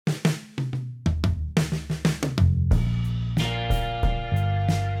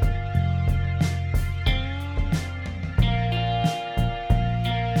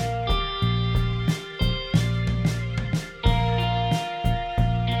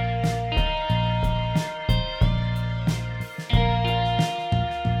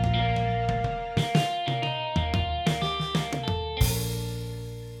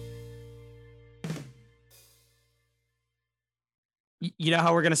You know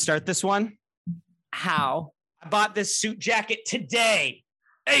how we're going to start this one? How? I bought this suit jacket today.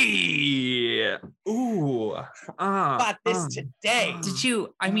 Hey. Ooh. Bought this today. Did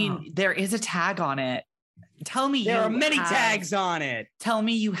you? I mean, there is a tag on it. Tell me There are many tags on it. Tell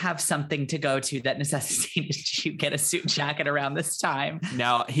me you have something to go to that necessitated you get a suit jacket around this time.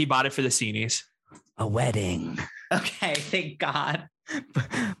 No, he bought it for the Scenes. A wedding. Okay, thank God.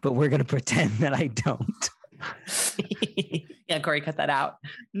 But we're going to pretend that I don't. Yeah, Corey, cut that out.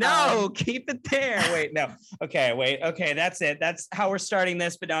 No, keep it there. Wait, no. Okay, wait. Okay, that's it. That's how we're starting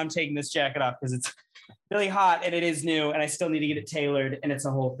this. But now I'm taking this jacket off because it's really hot and it is new and I still need to get it tailored and it's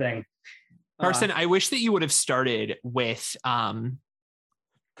a whole thing. Carson, I wish that you would have started with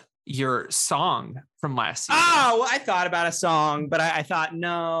your song from last season. Oh, well, I thought about a song, but I thought,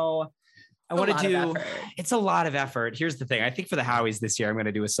 no. I want to do, it's a lot of effort. Here's the thing. I think for the Howies this year, I'm going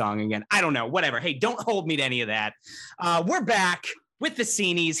to do a song again. I don't know, whatever. Hey, don't hold me to any of that. We're back with the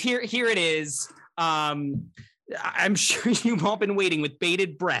Scenes. Here it is. I'm sure you've all been waiting with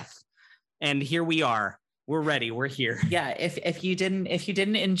bated breath. And here we are. We're ready. We're here. Yeah. If you didn't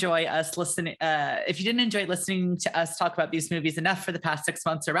enjoy us listening, if you didn't enjoy listening to us talk about these movies enough for the past 6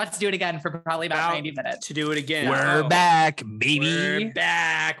 months, we're about to do it again for probably about 90 minutes. To do it again. We're back, baby. We're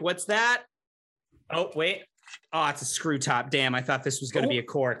back. What's that? Oh, wait. Oh, it's a screw top. Damn, I thought this was going to be a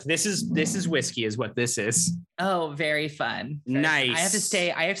cork. This is whiskey is what this is. Oh, very fun. Nice. I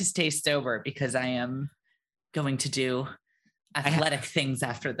have to stay sober because I am going to do athletic things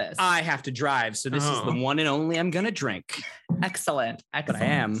after this. I have to drive. So this is the one and only I'm going to drink. Excellent. But I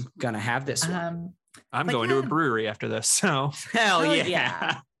am going to have this one. I'm going to a brewery after this. So hell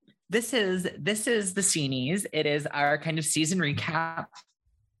yeah. This is the Scenes. It is our kind of season recap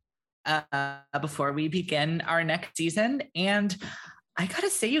before we begin our next season. And I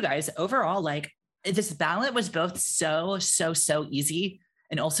gotta say, you guys, overall, like this ballot was both so easy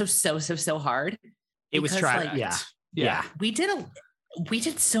and also so hard. It was tried. Like, yeah. We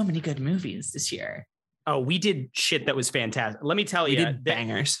did so many good movies this year. Oh, we did shit that was fantastic. Let me tell you, did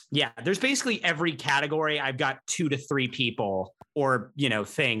bangers. Yeah, there's basically every category. I've got 2 to 3 people or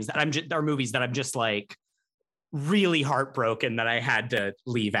things that are movies that I'm just like really heartbroken that I had to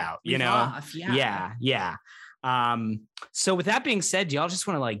leave out, Yeah. So with that being said, do y'all just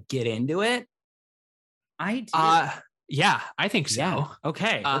want to like get into it? I do. Yeah, I think so. Yeah.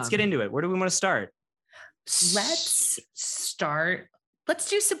 Okay, let's get into it. Where do we want to start? Let's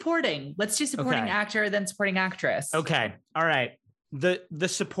do supporting. Let's do supporting actor, then supporting actress. Okay. All right. The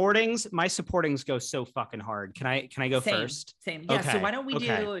supportings, my supportings go so fucking hard. Can I go first? Same. Yeah. Okay. So why don't we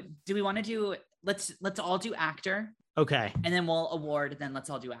do we want to do, let's all do actor. Okay. And then we'll award, then let's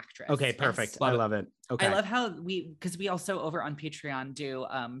all do actress. Okay, perfect. I love it. Okay. I love how because we also over on Patreon do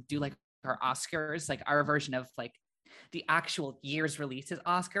like our Oscars, like our version of like the actual year's releases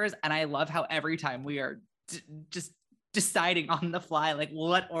Oscars. And I love how every time we are just deciding on the fly, like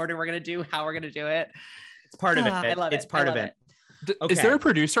what order we're going to do, how we're going to do it. It's part of it. I love it's part of it. Is there a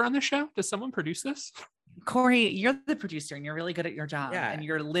producer on the show? Does someone produce this? Corey, you're the producer and you're really good at your job. Yeah. And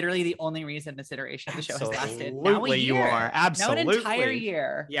you're literally the only reason this iteration of the show has lasted. Now a year. You are. Absolutely. Now an entire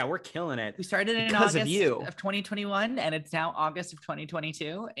year. Yeah, we're killing it. We started in August of 2021 and it's now August of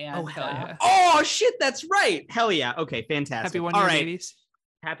 2022. And oh shit, that's right. Hell yeah. Okay, fantastic. Happy 1 year, ladies.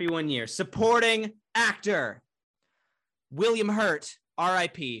 Happy 1 year. Supporting actor. William Hurt,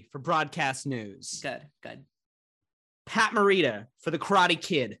 RIP for Broadcast News. Good. Pat Morita for The Karate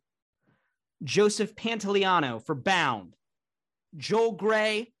Kid. Joseph Pantoliano for Bound. Joel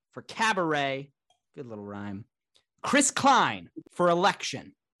Grey for Cabaret. Good little rhyme. Chris Klein for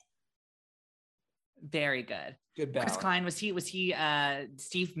Election. Very good. Good ballot. Chris Klein, was he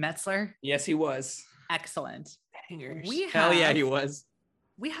Steve Metzler? Yes, he was. Excellent. Bangers. Hell yeah, he was.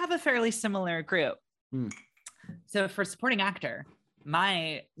 We have a fairly similar group. So for supporting actor,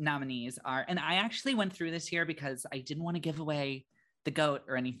 my nominees are, and I actually went through this here because I didn't want to give away the GOAT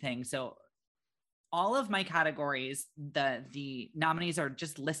or anything. So all of my categories, the nominees are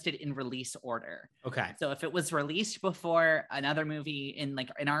just listed in release order. Okay. So if it was released before another movie in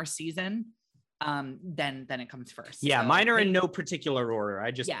our season, then it comes first. Yeah, so mine are in no particular order.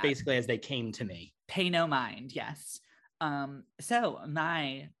 I just basically as they came to me. Pay no mind. Yes. So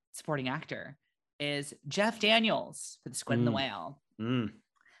my supporting actor is Jeff Daniels for The Squid and the Whale.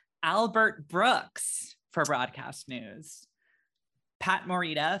 Albert Brooks for Broadcast News. Pat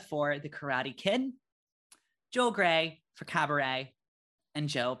Morita for The Karate Kid. Joel Grey for Cabaret. And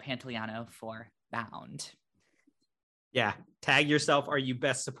Joe Pantoliano for Bound. Yeah. Tag yourself. Are you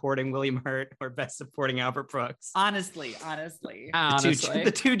best supporting William Hurt or best supporting Albert Brooks? Honestly.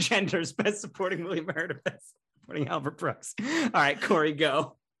 The two genders, best supporting William Hurt or best supporting Albert Brooks. All right, Corey,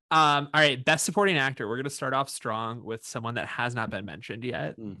 go. All right, best supporting actor. We're gonna start off strong with someone that has not been mentioned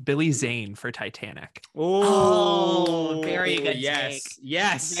yet. Billy Zane for Titanic. Oh, very good yes, take.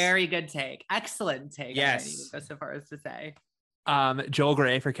 yes, very good take. Excellent take. Yes, I might even go so far as to say. Joel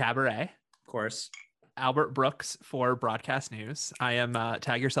Grey for Cabaret. Of course. Albert Brooks for Broadcast News. I am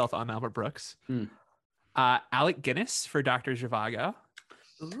tag yourself. I'm Albert Brooks. Alec Guinness for Dr. Zhivago.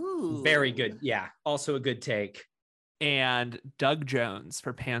 Ooh, very good. Yeah, also a good take. And Doug Jones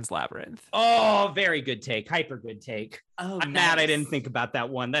for Pan's Labyrinth. Oh, very good take. Hyper good take. Oh, I'm mad I didn't think about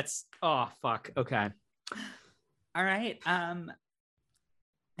that one. That's fuck. Okay. All right. I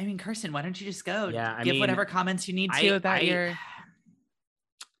mean, Kirsten, why don't you just go? Yeah, give whatever comments you need to about your.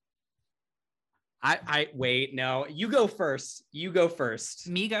 I wait. No, you go first. You go first.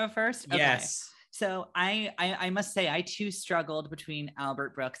 Me go first. Okay. Yes. So I must say I too struggled between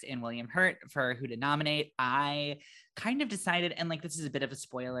Albert Brooks and William Hurt for who to nominate. I kind of decided, and like this is a bit of a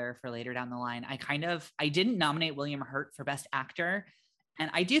spoiler for later down the line, I didn't nominate William Hurt for Best Actor,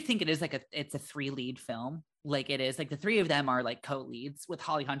 and I do think it is like it's a 3-lead film. Like it is like the 3 of them are like co-leads, with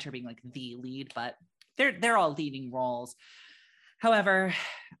Holly Hunter being like the lead, but they're all leading roles. However,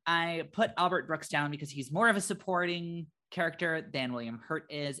 I put Albert Brooks down because he's more of a supporting character than William Hurt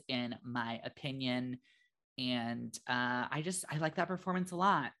is, in my opinion. And I like that performance a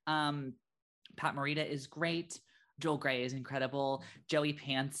lot. Pat Morita is great. Joel Grey is incredible. Joey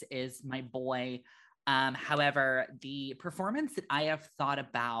Pants is my boy. However, the performance that I have thought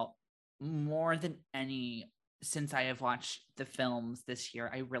about more than any since I have watched the films this year,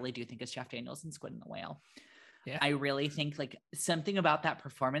 I really do think is Jeff Daniels in Squid and the Whale. Yeah. I really think like something about that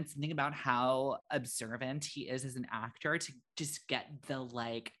performance, something about how observant he is as an actor to just get the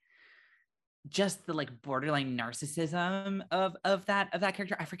like, just the like borderline narcissism of that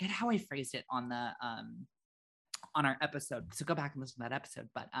character. I forget how I phrased it on the on our episode, so go back and listen to that episode.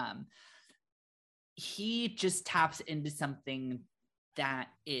 But he just taps into something that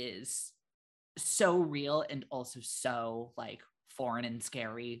is so real and also so like foreign and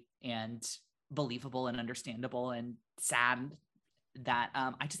scary and believable and understandable and sad that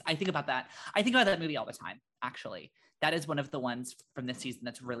I think about that. I think about that movie all the time, actually. That is one of the ones from this season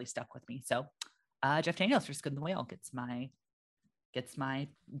that's really stuck with me. So Jeff Daniels for Squid and the Whale gets my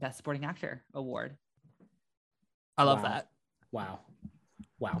Best Supporting Actor award. I love that. Wow.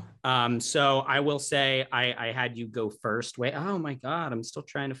 So I will say I had you go first. Wait, oh my God, I'm still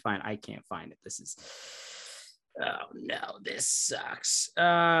trying to find, I can't find it. Oh no, this sucks.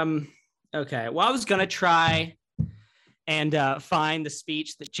 Okay, well, I was gonna try and find the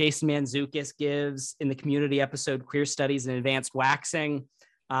speech that Jason Mantzoukas gives in the Community episode Queer Studies and Advanced Waxing,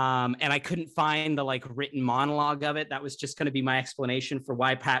 and I couldn't find the like written monologue of it. That was just going to be my explanation for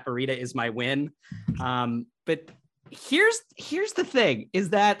why Pat Morita is my win. But here's the thing: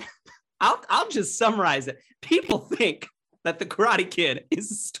 is that I'll just summarize it. People think that The Karate Kid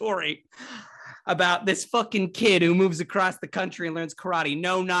is a story about this fucking kid who moves across the country and learns karate.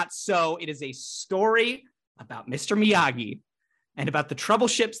 No, not so. It is a story about Mr. Miyagi and about the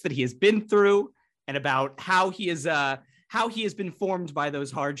troubleships that he has been through and about how he has been formed by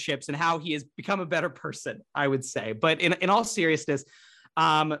those hardships and how he has become a better person, I would say. But in all seriousness,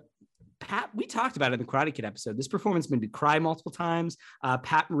 Pat, we talked about it in the Karate Kid episode. This performance made me cry multiple times.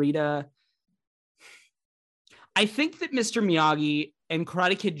 Pat Morita, I think that Mr. Miyagi and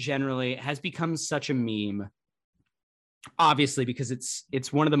Karate Kid generally has become such a meme, obviously, because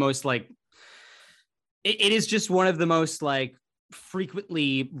it's one of the most like, it is just one of the most like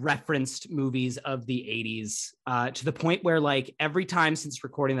frequently referenced movies of the 80s, to the point where like every time since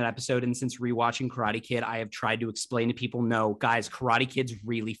recording that episode and since rewatching Karate Kid, I have tried to explain to people, no, guys, Karate Kid's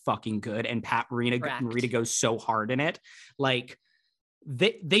really fucking good. And Pat Morita goes so hard in it. Like,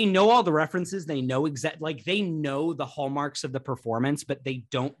 they know all the references. They know they know the hallmarks of the performance, but they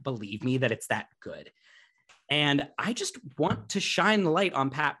don't believe me that it's that good. And I just want to shine the light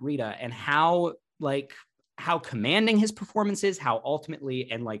on Pat Morita and how commanding his performance is, how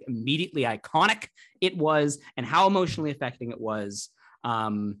ultimately and like immediately iconic it was, and how emotionally affecting it was.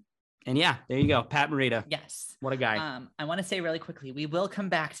 And yeah, there you go. Pat Morita. Yes. What a guy. I want to say really quickly, we will come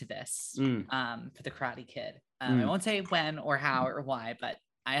back to this for the Karate Kid. I won't say when or how or why, but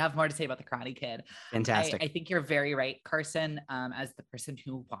I have more to say about the Karate Kid. Fantastic. I think you're very right, Carson. As the person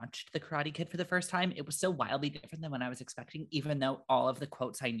who watched the Karate Kid for the first time, it was so wildly different than what I was expecting, even though all of the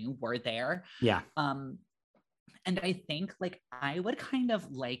quotes I knew were there. Yeah. And I think like I would kind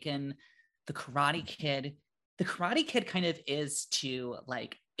of liken the Karate Kid. The Karate Kid kind of is to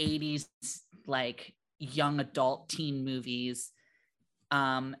like 80s like young adult teen movies,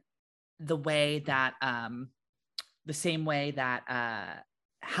 the way that the same way that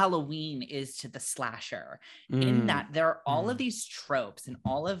Halloween is to the slasher, in that there are all of these tropes and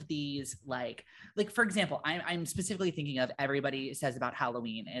all of these like for example, I'm specifically thinking of everybody says about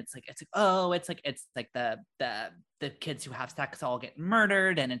Halloween. It's like the kids who have sex all get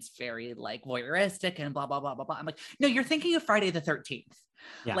murdered, and it's very like voyeuristic and blah blah blah blah blah. I'm like, no, you're thinking of Friday the 13th.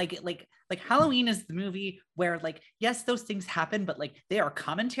 Yeah. Like Halloween is the movie where like, yes, those things happen, but like they are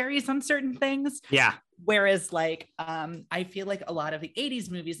commentaries on certain things. Yeah. Whereas like, I feel like a lot of the 80s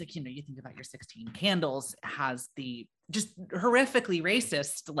movies, like, you know, you think about your 16 Candles has the just horrifically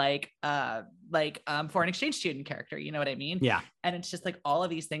racist, foreign exchange student character, you know what I mean? Yeah. And it's just like all of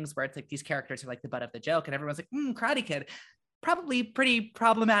these things where it's like these characters are like the butt of the joke, and everyone's like, Karate Kid, probably pretty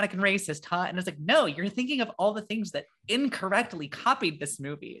problematic and racist, huh? And it's like, no, you're thinking of all the things that incorrectly copied this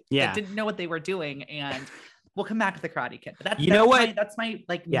movie. Yeah. That didn't know what they were doing. And we'll come back to the Karate Kid. But that's my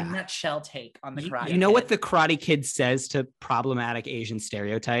like nutshell take on the Karate Kid. You know what the Karate Kid says to problematic Asian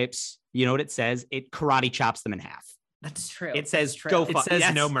stereotypes? You know what it says? It karate chops them in half. That's true. It says go. It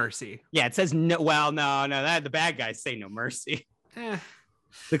says no mercy. Yeah, it says no. Well, no. That the bad guys say no mercy.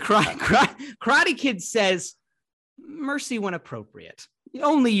 The Karate Kid says mercy when appropriate. You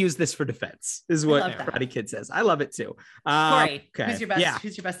only use this for defense, is what Karate Kid says. I love it too. Corey, okay.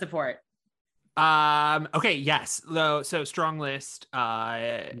 Who's your best support? Okay, yes. So strong list.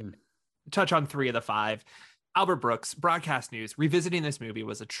 Touch on 3 of the 5. Albert Brooks, Broadcast News. Revisiting this movie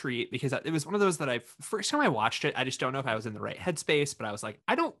was a treat because it was one of those that first time I watched it, I just don't know if I was in the right headspace, but I was like,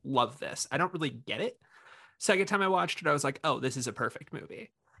 I don't love this. I don't really get it. Second time I watched it, I was like, oh, this is a perfect movie.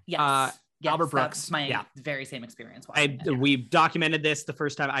 Yes. Albert Brooks. That's my very same experience. We've documented this the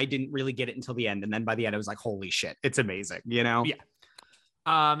first time. I didn't really get it until the end. And then by the end, I was like, holy shit, it's amazing. You know?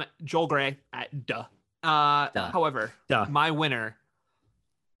 Yeah. Joel Grey. However, my winner,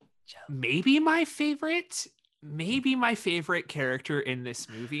 maybe my favorite character in this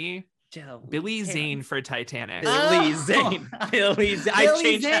movie, Billy Zane for Titanic. Billy Zane. I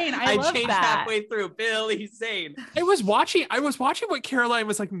changed halfway through. Billy Zane. I was watching what Caroline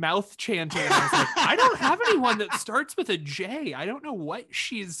was like mouth chanting. And I was like, I don't have anyone that starts with a J. I don't know what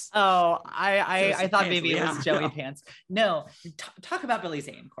she's. Oh, I thought maybe it was Joey Pants. No, talk about Billy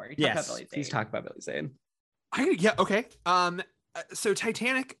Zane, Corey. Please talk about Billy Zane. Okay. So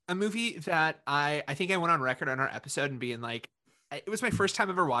Titanic, a movie that I think I went on record on our episode and being like, it was my first time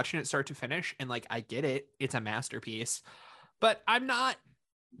ever watching it start to finish. And like, I get it. It's a masterpiece, but I'm not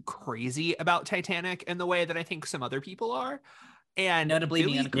crazy about Titanic in the way that I think some other people are. And notably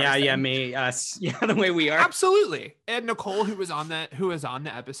me and Carson. Me, us. Yeah, the way we are. Absolutely. And Nicole, who was on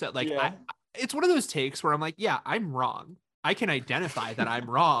the episode, like it's one of those takes where I'm like, yeah, I'm wrong. I can identify that I'm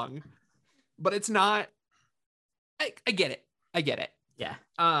wrong, but it's not, I get it. Yeah.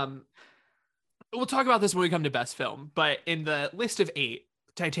 We'll talk about this when we come to best film, but in the list of 8,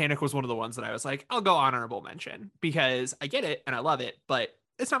 Titanic was one of the ones that I was like, I'll go honorable mention because I get it and I love it, but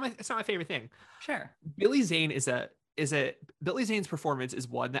it's not my favorite thing. Sure. Billy Zane Billy Zane's performance is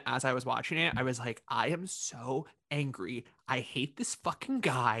one that as I was watching it, I was like, I am so angry. I hate this fucking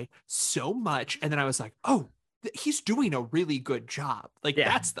guy so much. And then I was like, oh, he's doing a really good job. Like,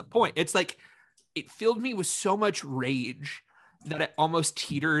 that's the point. It's like, it filled me with so much rage that it almost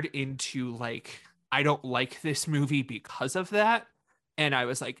teetered into like, I don't like this movie because of that. And I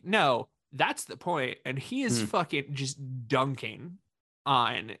was like, no, that's the point. And he is fucking just dunking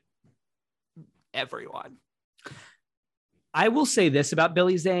on everyone. I will say this about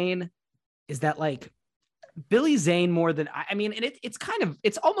Billy Zane is that like Billy Zane more than, I mean, and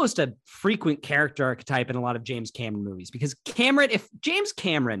it's almost a frequent character archetype in a lot of James Cameron movies because if James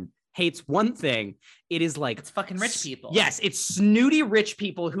Cameron hates one thing, it is like it's fucking rich people. Yes, it's snooty rich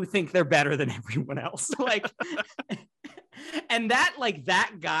people who think they're better than everyone else. Like, and that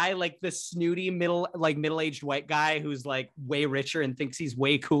guy, like the snooty middle-aged white guy who's like way richer and thinks he's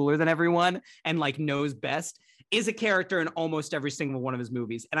way cooler than everyone and like knows best, is a character in almost every single one of his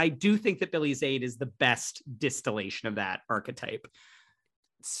movies. And I do think that Billy Zane is the best distillation of that archetype.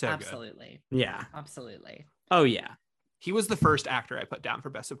 So absolutely. Good. Yeah. Absolutely. Oh yeah. He was the first actor I put down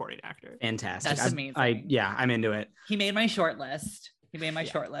for best supporting actor. Fantastic. That's amazing. I'm into it. He made my short list.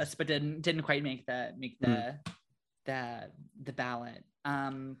 But didn't quite make the ballot.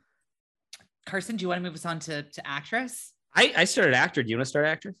 Carson, do you want to move us on to actress? I started actor. Do you want to start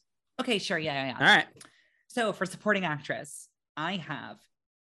actress? Okay, sure. Yeah. All right. So for supporting actress, I have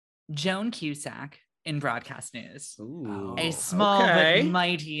Joan Cusack in Broadcast News. Ooh, a small but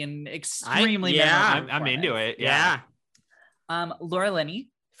mighty and extremely I'm into it. Yeah. Laura Linney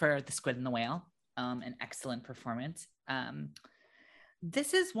for The Squid and the Whale. An excellent performance.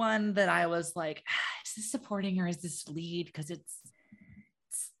 this is one that I was like, is this supporting or is this lead? Because it's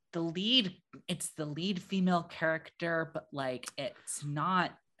the lead female character, but like it's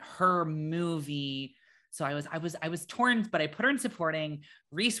not her movie. So I was torn, but I put her in supporting.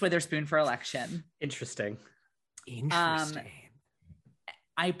 Reese Witherspoon for Election. Interesting.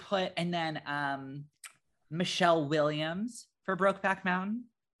 I put, and then Michelle Williams for Brokeback Mountain.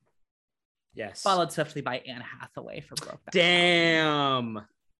 Yes. Followed swiftly by Anne Hathaway for Brokeback Mountain.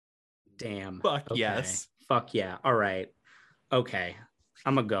 Damn. Fuck okay. Yes. Fuck yeah. All right. Okay.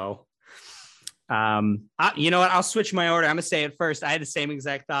 I'm gonna go. You know what? I'll switch my order. I'm gonna say it first. I had the same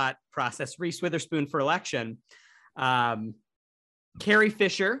exact thought process. Reese Witherspoon for Election. Carrie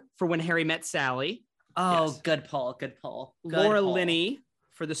Fisher for When Harry Met Sally. Oh, yes. Good pull. Laura Linney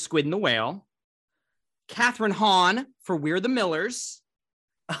for The Squid and the Whale. Kathryn Hahn for We're the Millers.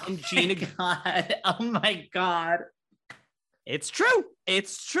 And Gina. Oh my God. It's true.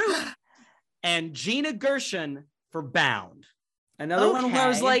 And Gina Gershon for Bound. Another one where I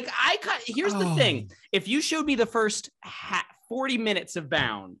was like, here's the thing. If you showed me the first 40 minutes of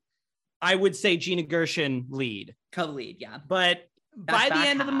Bound, I would say Gina Gershon co-lead, yeah. But by the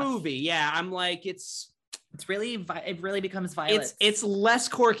end of the movie, I'm like, it really becomes Violet. It's less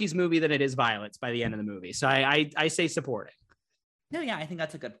Corky's movie than it is Violet's by the end of the movie. So I say supporting. No, yeah, I think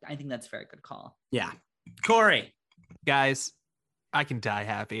that's a very good call. Yeah. Corey. Guys, I can die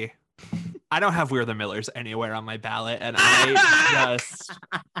happy. I don't have We're the Millers anywhere on my ballot, and I just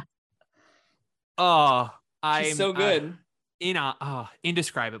I'm so good.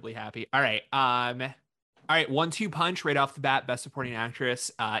 Indescribably happy. All right. All right, 1-2 punch right off the bat. Best supporting actress,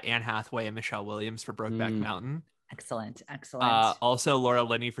 Anne Hathaway and Michelle Williams for Brokeback Mountain. Excellent. Also Laura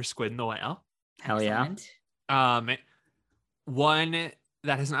Linney for Squid and the Whale. Hell yeah. One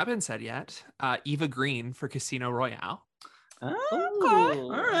that has not been said yet, Eva Green for Casino Royale. Okay.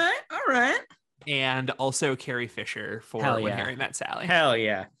 All right. And also Carrie Fisher for When Harry Met Sally. Hell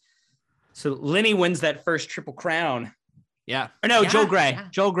yeah. So Linney wins that first Triple Crown. Yeah. Or no, Joel Grey. Yeah.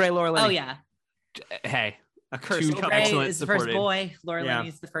 Joel Grey, Laura Linney. Oh, yeah. Hey. A curse. Joel Grey is the first boy. Laura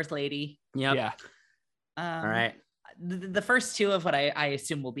Linney's the first lady. Yep. Yeah. All right. The first two of what I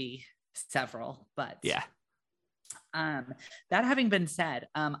assume will be several, but yeah. That having been said,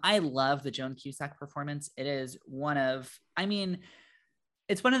 I love the Joan Cusack performance. It is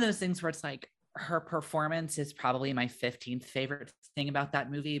it's one of those things where it's like her performance is probably my 15th favorite thing about that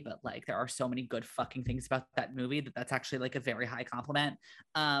movie, but like there are so many good fucking things about that movie that's actually like a very high compliment.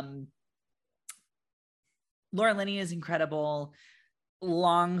 Laura Linney is incredible.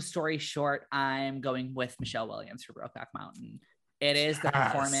 Long story short, I'm going with Michelle Williams for Brokeback Mountain. It is the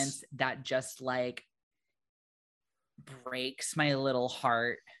performance that just like breaks my little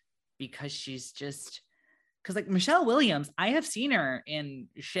heart because like Michelle Williams, I have seen her in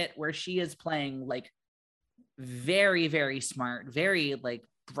shit where she is playing like very, very smart, very like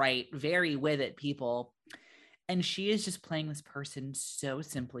bright, very with it people. And she is just playing this person so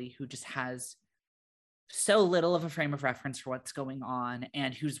simply who just has so little of a frame of reference for what's going on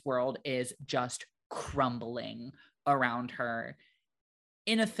and whose world is just crumbling around her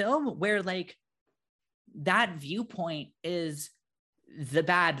in a film where like that viewpoint is the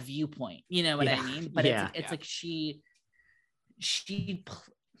bad viewpoint, you know what I mean? But it's like she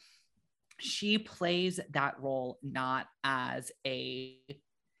plays that role not as a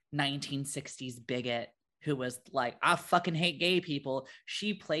 1960s bigot who was like, I fucking hate gay people.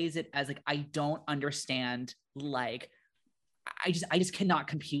 She plays it as like, I don't understand. Like, I just cannot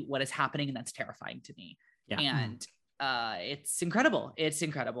compute what is happening. And that's terrifying to me. Yeah. And it's incredible.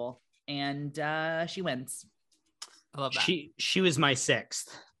 And she wins. I love that. She was my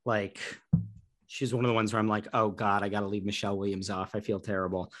sixth. Like, she's one of the ones where I'm like, oh God, I got to leave Michelle Williams off. I feel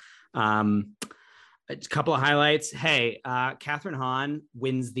terrible. A couple of highlights. Hey, Kathryn Hahn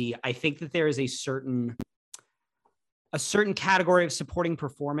wins I think that there is a certain category of supporting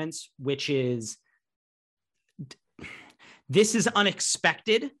performance, which is, this is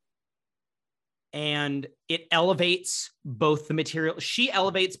unexpected. And it elevates both the material. She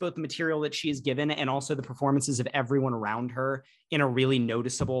elevates both the material that she is given and also the performances of everyone around her in a really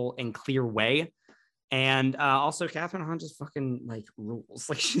noticeable and clear way. And also Kathryn Hahn just fucking like rules.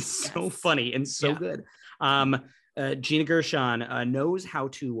 Like, she's so funny and so good. Gina Gershon knows how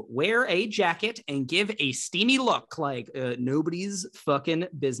to wear a jacket and give a steamy look like nobody's fucking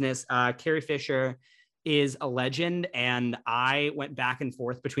business. Carrie Fisher is a legend, and I went back and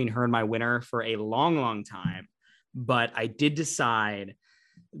forth between her and my winner for a long, long time. But I did decide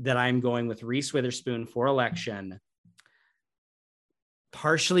that I'm going with Reese Witherspoon for Election.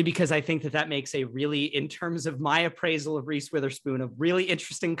 Partially because I think that makes a really, in terms of my appraisal of Reese Witherspoon, a really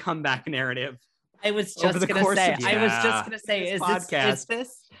interesting comeback narrative. I was just gonna say,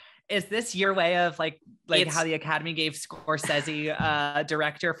 is this your way of like how the Academy gave Scorsese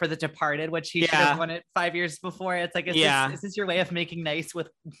director for The Departed, which he should have won it 5 years before? It's like, is this your way of making nice with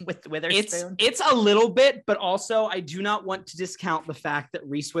Witherspoon? It's a little bit, but also I do not want to discount the fact that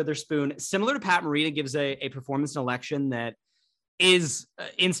Reese Witherspoon, similar to Pat Morita, gives a performance in Election that is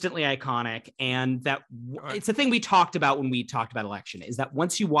instantly iconic. And that it's a thing we talked about when we talked about Election, is that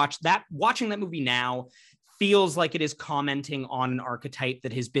once you watching that movie now feels like it is commenting on an archetype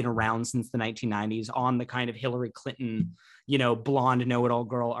that has been around since the 1990s, on the kind of Hillary Clinton, blonde know-it-all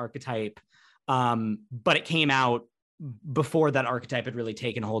girl archetype. But it came out before that archetype had really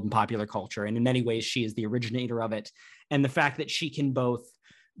taken hold in popular culture. And in many ways, she is the originator of it. And the fact that she can both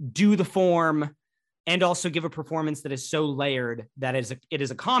do the form and also give a performance that is so layered that it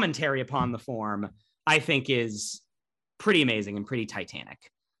is a commentary upon the form, I think is pretty amazing and pretty titanic.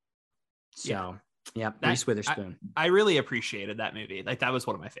 So, Reese Witherspoon. I really appreciated that movie. Like, that was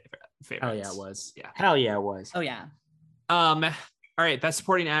one of my favorites. Oh yeah, it was. Yeah. Hell yeah, it was. Oh yeah. All right, Best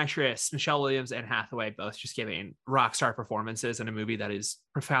Supporting Actress, Michelle Williams and Hathaway both just giving rock star performances in a movie that is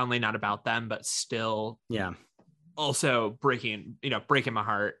profoundly not about them, but still, also breaking my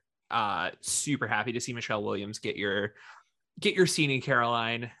heart. Super happy to see Michelle Williams get your scene in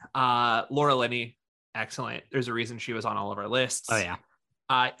Caroline. Laura Linney, excellent. There's a reason she was on all of our lists. Oh yeah.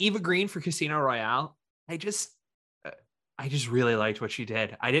 Eva Green for Casino Royale. I just really liked what she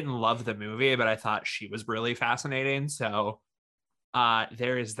did. I didn't love the movie, but I thought she was really fascinating. So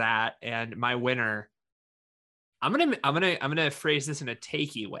there is that. And my winner, I'm gonna phrase this in a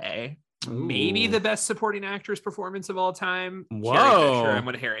takey way. Ooh. Maybe the Best Supporting Actress performance of all time. Whoa! Carrie Fisher. I'm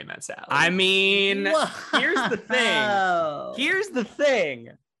gonna Harry Met Sally. I mean, here's the thing.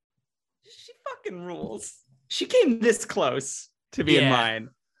 She fucking rules. She came this close to being mine.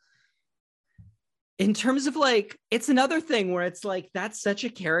 In terms of like, it's another thing where it's like, that's such a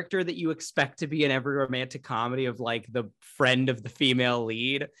character that you expect to be in every romantic comedy of like the friend of the female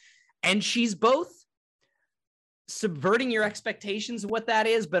lead. And she's both subverting your expectations of what that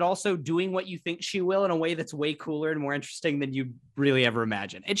is, but also doing what you think she will in a way that's way cooler and more interesting than you really ever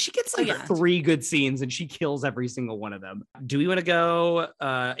imagined. And she gets like 3 good scenes and she kills every single one of them. Do we want to go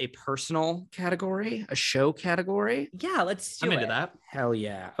a personal category, a show category? Yeah, let's do it. I'm into that. Hell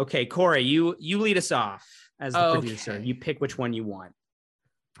yeah. Okay, Corey, you lead us off as the producer. You pick which one you want.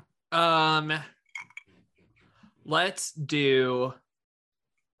 Let's do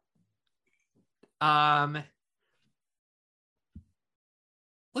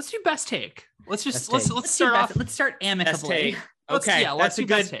let's do Best Take. Let's start off. Let's start amicably. Okay, that's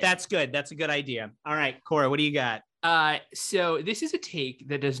a good idea. All right, Cora, what do you got? So this is a take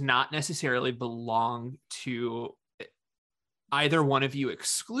that does not necessarily belong to either one of you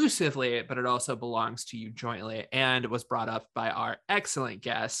exclusively, but it also belongs to you jointly, and was brought up by our excellent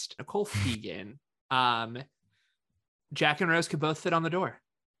guest, Nicole Fegan. Jack and Rose could both fit on the door.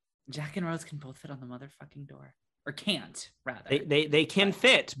 Jack and Rose can both fit on the motherfucking door. Or can't, rather. They can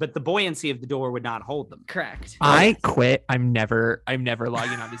fit, but the buoyancy of the door would not hold them. Correct. I quit. I'm never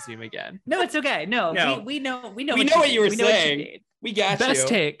logging on to Zoom again. No, it's okay. No. We know what you were saying. We got you. Best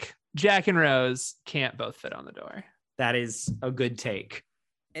take. Jack and Rose can't both fit on the door. That is a good take.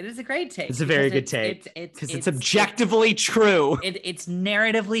 It is a great take. It's a very good take. Because it's objectively true. It's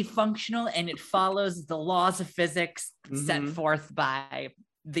narratively functional and it follows the laws of physics set forth by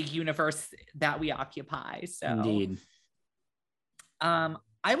the universe that we occupy. So indeed.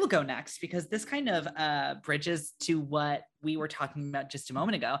 I will go next because this kind of bridges to what we were talking about just a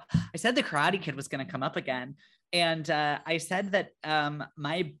moment ago. I said the Karate Kid was going to come up again. And I said that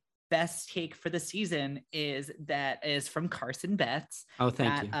my best take for the season is from Carson Betts. Oh,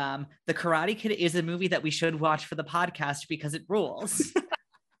 thank you. The Karate Kid is a movie that we should watch for the podcast because it rules.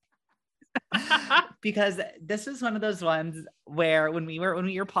 Because this is one of those ones where when we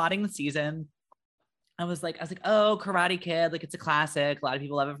were plotting the season, I was like, oh, Karate Kid, like it's a classic. A lot of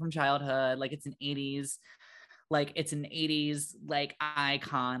people love it from childhood. Like it's an 80s like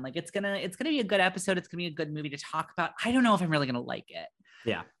icon. Like it's gonna be a good episode. It's gonna be a good movie to talk about. I don't know if I'm really gonna like it.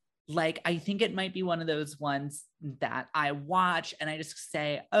 Yeah. Like, I think it might be one of those ones that I watch and I just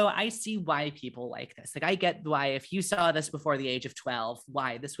say, oh, I see why people like this. Like, I get why if you saw this before the age of 12,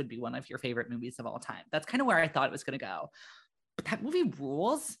 why this would be one of your favorite movies of all time. That's kind of where I thought it was going to go. But that movie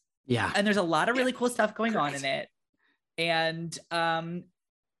rules. Yeah. And there's a lot of really cool stuff going on in it. And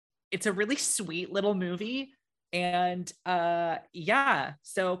it's a really sweet little movie. And yeah,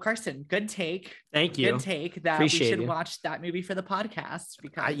 so Carson, good take. Thank you. Good take that Appreciate we should you. watch that movie for the podcast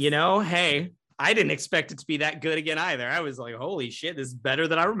because hey, I didn't expect it to be that good again either. I was like, holy shit, this is better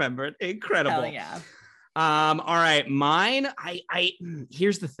than I remembered. Incredible. hell yeah. All right, mine.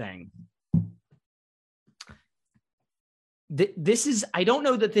 Here's the thing. This is, I don't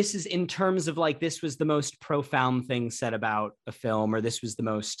know that this is in terms of like, this was the most profound thing said about a film, or this was the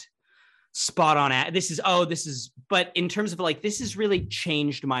most spot on. But in terms of like, this has really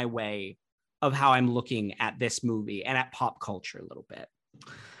changed my way of how I'm looking at this movie and at pop culture a little bit.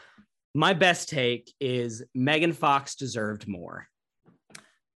 My best take is Megan Fox deserved more.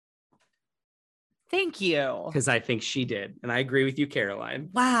 Thank you. Because I think she did. And I agree with you, Caroline.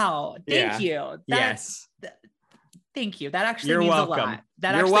 Wow. Thank you. Yes. Thank you. That actually You're means welcome. a lot.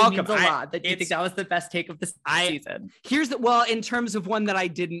 That You're actually welcome. means a lot that you think that was the best take of this season. In terms of one that I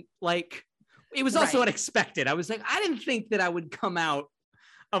didn't like, it was also unexpected. I was like, I didn't think that I would come out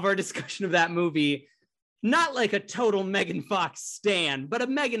of our discussion of that movie not like a total Megan Fox stan, but a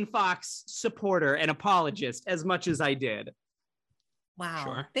Megan Fox supporter and apologist as much as I did. Wow.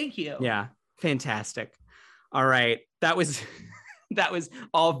 Sure. Thank you. Yeah. Fantastic. All right. That was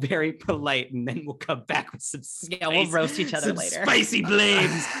all very polite, and then we'll come back with some we'll roast each other later. Spicy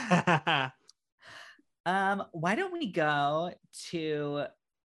blames. Why don't we go to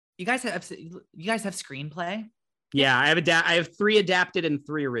you guys have screenplay? Yeah, I have 3 adapted and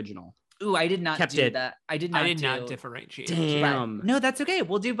 3 original. Ooh, I did not do that. I did not differentiate. Damn. Right. No, that's okay.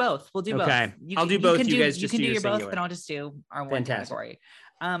 We'll do both. Okay. both. I'll do both. You guys just do your singular. both, and I'll just do our one category.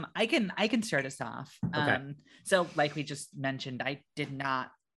 I can start us off. Okay. So like we just mentioned, I did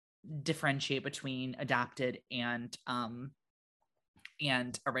not differentiate between adapted and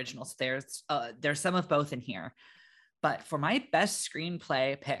originals. There's some of both in here. But for my best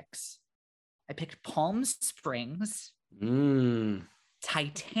screenplay picks, I picked Palm Springs,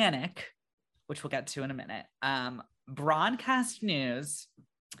 Titanic, which we'll get to in a minute, Broadcast News,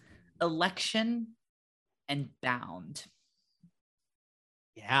 Election, and Bound.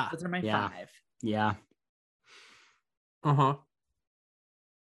 Yeah. Those are my 5. Yeah. Uh-huh.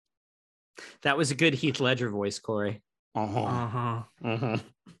 That was a good Heath Ledger voice, Corey.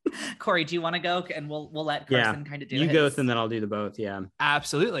 Corey, do you want to go? And we'll let Carson kind of do it. You go, and then I'll do the both. Yeah.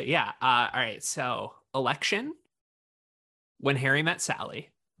 Absolutely. Yeah. All right. So Election, When Harry Met Sally.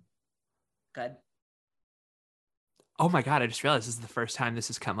 Good. Oh my God. I just realized this is the first time this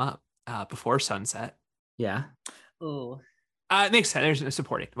has come up before Sunset. Yeah. Ooh. It makes sense. There's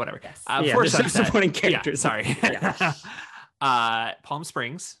supporting, whatever. Yes. Before Sunset, supporting characters. Yeah, sorry. Palm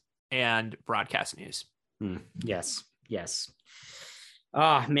Springs and Broadcast News. Yes.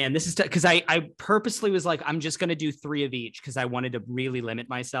 Oh man, this is because I purposely was like, I'm just going to do 3 of each because I wanted to really limit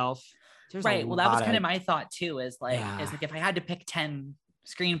myself. Right. Well, that was kind of my thought too, is like if I had to pick 10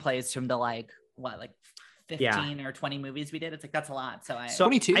 screenplays from the like 15 or 20 movies we did, it's like, that's a lot. So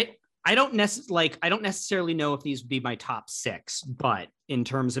 22. I don't necessarily know if these would be my top 6, but in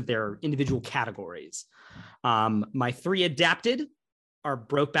terms of their individual categories, my 3 adapted are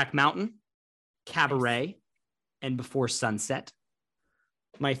Brokeback Mountain, Cabaret, and Before Sunset.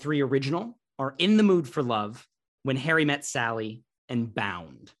 My 3 original are In the Mood for Love, When Harry Met Sally, and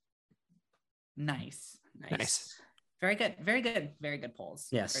Bound. Nice. Very good polls.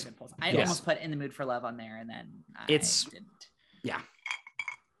 Yes. Very good polls. I almost put In the Mood for Love on there, and then I didn't. Yeah.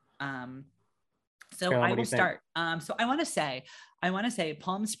 So Caroline, I will start. So I want to say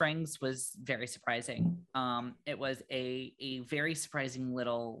Palm Springs was very surprising. It was a very surprising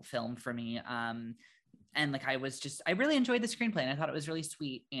little film for me. And like I really enjoyed the screenplay, and I thought it was really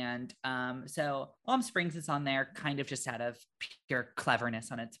sweet. And so Palm Springs is on there kind of just out of pure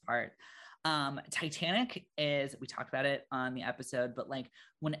cleverness on its part. Titanic is, we talked about it on the episode, but like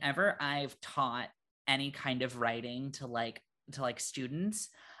whenever I've taught any kind of writing to students,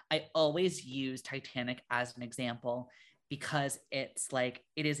 I always use Titanic as an example because it's like,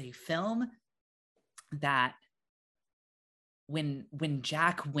 it is a film that when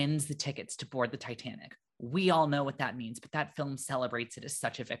Jack wins the tickets to board the Titanic, we all know what that means, but that film celebrates it as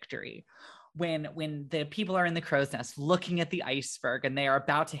such a victory. When the people are in the crow's nest looking at the iceberg and they are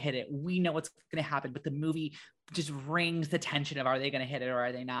about to hit it, we know what's going to happen, but the movie just rings the tension of, are they going to hit it or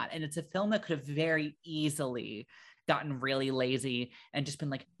are they not? And it's a film that could have very easily gotten really lazy and just been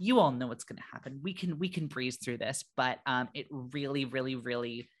like, you all know what's going to happen. We can breeze through this, but it really, really,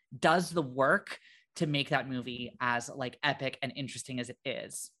 really does the work to make that movie as like epic and interesting as it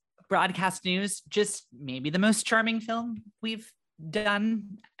is. Broadcast News, just maybe the most charming film we've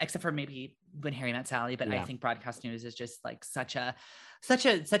done, except for maybe When Harry Met Sally, but I think Broadcast News is just like such a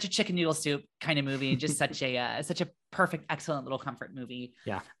chicken noodle soup kind of movie, just such a perfect, excellent little comfort movie.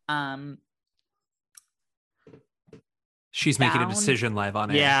 Yeah. She's making a decision live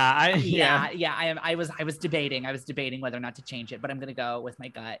on it. Yeah, I was debating whether or not to change it, but I'm gonna go with my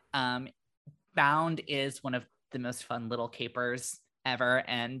gut. Bound is one of the most fun little capers ever,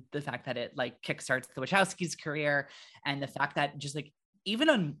 and the fact that it like kickstarts the Wachowskis' career, and the fact that just like even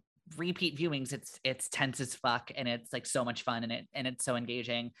on repeat viewings, it's tense as fuck, and it's like so much fun, and it's so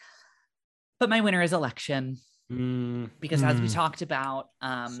engaging. But my winner is Election. Because as we talked about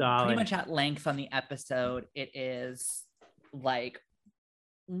pretty much at length on the episode, it is like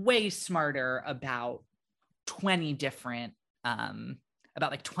way smarter about 20 different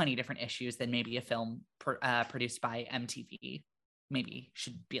issues than maybe a film produced by MTV maybe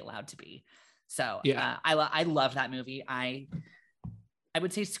should be allowed to be. So I love that movie. I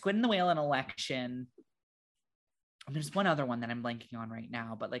would say Squid and the Whale and Election. There's one other one that I'm blanking on right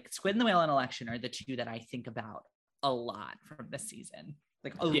now, but like Squid and the Whale and Election are the two that I think about a lot from this season.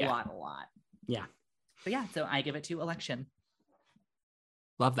 Like a lot. Yeah. But yeah, so I give it to Election.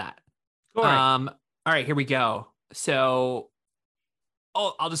 Love that. All right, here we go. So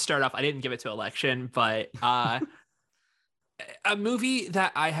I'll just start off. I didn't give it to Election, but a movie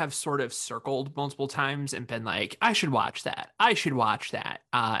that I have sort of circled multiple times and been like, I should watch that.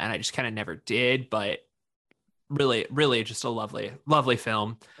 And I just kind of never did, but really, really just a lovely, lovely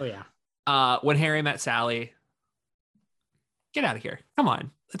film. Oh yeah. When Harry Met Sally. Get out of here. Come on.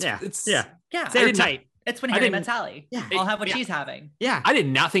 It's airtight. It's When Harry Met Sally. Yeah. I'll have what she's having. Yeah. I did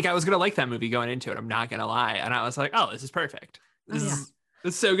not think I was going to like that movie going into it. I'm not going to lie. And I was like, oh, this is perfect.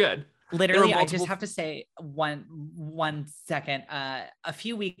 It's so good. Literally, I just have to say one second. A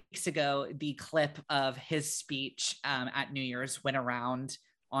few weeks ago, the clip of his speech at New Year's went around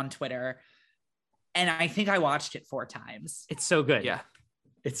on Twitter. And I think I watched it 4 times. It's so good. Yeah.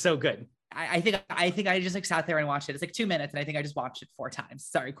 It's so good. I think I just like sat there and watched it. It's like 2 minutes, and I think I just watched it 4 times.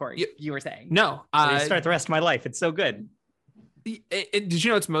 Sorry, Corey, you were saying. No, start the rest of my life. It's so good. Did you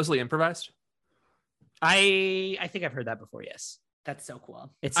know it's mostly improvised? I think I've heard that before. Yes, that's so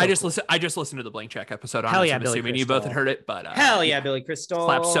cool. I just listened to the Blank Check episode. Hell yeah, I'm Billy assuming Crystal. you both had heard it, but hell yeah, Billy Crystal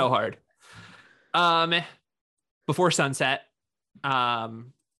slapped so hard. Before Sunset.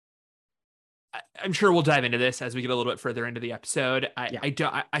 I'm sure we'll dive into this as we get a little bit further into the episode.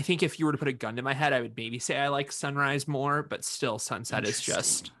 I think if you were to put a gun to my head, I would maybe say I like Sunrise more, but still Sunset is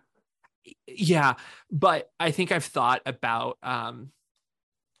just, but I think I've thought about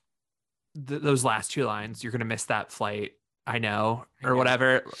those last 2 lines. You're going to miss that flight. I know, or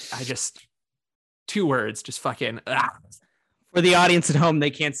whatever. I just 2 words, just fucking. For the audience at home,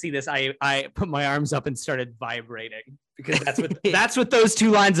 they can't see this. I put my arms up and started vibrating because that's what those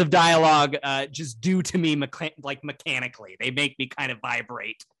 2 lines of dialogue just do to me mechanically. They make me kind of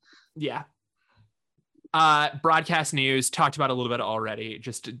vibrate. Yeah. Broadcast News, talked about a little bit already.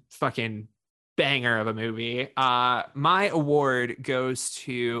 Just a fucking banger of a movie. My award goes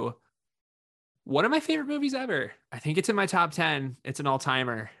to one of my favorite movies ever. I think it's in my top 10. It's an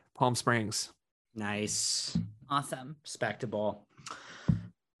all-timer. Palm Springs. Nice. Awesome. Respectable.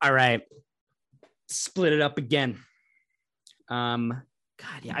 All right. Split it up again.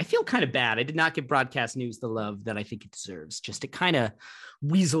 God, yeah, I feel kind of bad. I did not give Broadcast News the love that I think it deserves. Just it kind of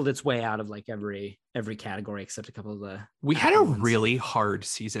weaseled its way out of like every category except a couple of the. We had a really hard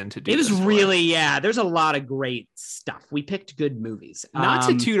season to do. It was really, there's a lot of great stuff. We picked good movies. Not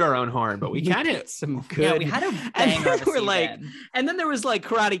to toot our own horn, but we kind of some good. Yeah, we had a banger of a season. Like, and then there was like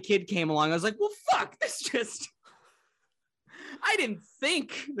Karate Kid came along. I was like, well, fuck, this just. I didn't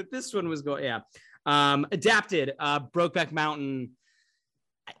think that this one was going. Yeah. Adapted. Brokeback Mountain.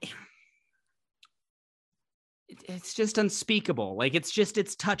 It's just unspeakable. Like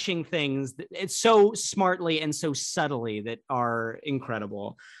it's touching things. It's so smartly and so subtly that are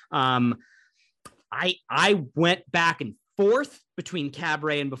incredible. I went back and forth between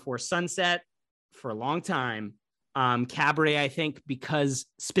Cabaret and Before Sunset for a long time. Cabaret, I think, because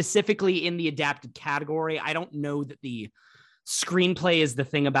specifically in the adapted category, I don't know that the screenplay is the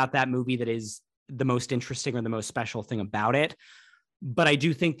thing about that movie that is the most interesting or the most special thing about it. But I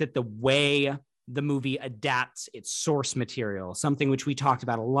do think that the way the movie adapts its source material, something which we talked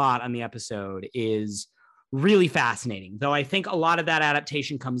about a lot on the episode, is really fascinating. Though I think a lot of that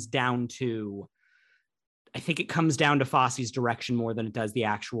adaptation comes down to Fosse's direction more than it does the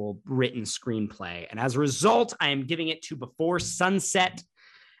actual written screenplay. And as a result, I am giving it to Before Sunset,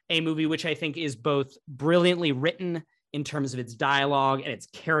 a movie which I think is both brilliantly written in terms of its dialogue and its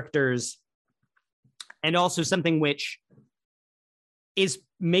characters, and also something which is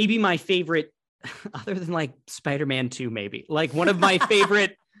maybe my favorite, other than like Spider-Man 2, maybe like one of my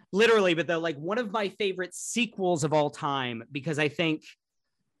favorite, literally, but like one of my favorite sequels of all time, because I think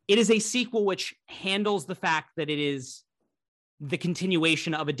it is a sequel which handles the fact that it is the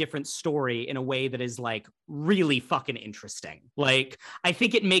continuation of a different story in a way that is like really fucking interesting. Like, I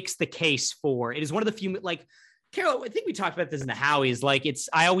think it makes the case for, it is one of the few, like, Carol, I think we talked about this in the Howies. Like,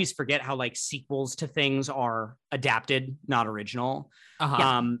 I always forget how like sequels to things are adapted, not original.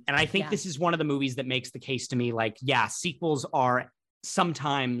 And I think this is one of the movies that makes the case to me, like, yeah, sequels are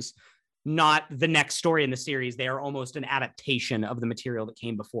sometimes not the next story in the series. They are almost an adaptation of the material that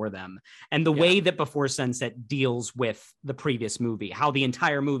came before them. And the way that Before Sunset deals with the previous movie, how the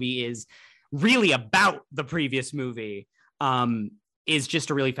entire movie is really about the previous movie, is just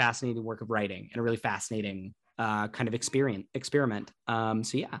a really fascinating work of writing and a really fascinating kind of experiment.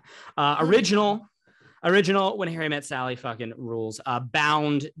 Original When Harry Met Sally fucking rules.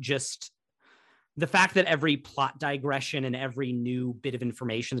 Bound, just the fact that every plot digression and every new bit of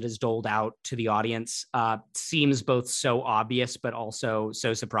information that is doled out to the audience seems both so obvious but also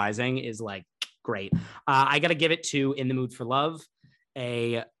so surprising is like great. I gotta give it to In the Mood for Love,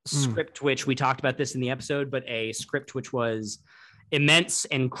 a script which, we talked about this in the episode, but a script which was immense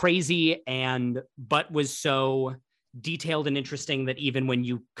and crazy, but was so detailed and interesting that even when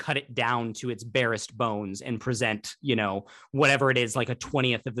you cut it down to its barest bones and present, whatever it is, like a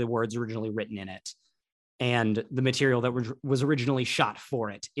 20th of the words originally written in it, and the material that was originally shot for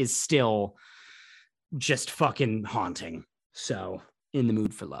it is still just fucking haunting. So, In the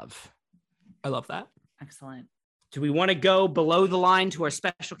Mood for Love. I love that. Excellent. Do we want to go below the line to our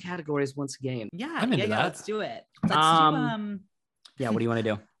special categories once again? Yeah, I'm into that. Let's do it. Let's do yeah, what do you want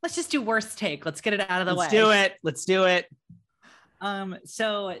to do? Let's just do worst take. Let's get it out of the way. Let's do it.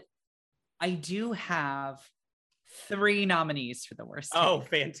 So I do have 3 nominees for the worst take. Oh,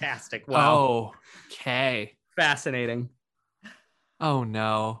 fantastic. Wow. Oh, okay. Fascinating. Oh,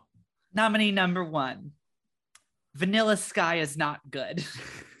 no. Nominee number 1, Vanilla Sky is not good.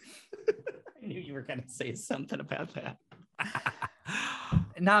 I knew you were going to say something about that.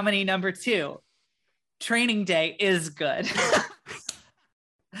 Nominee number 2, Training Day is good.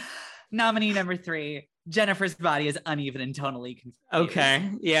 Nominee number 3, Jennifer's Body is uneven and tonally confused. Okay.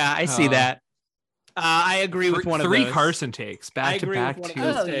 Yeah, I see that. I agree with one of those. 3 Carson takes back to back.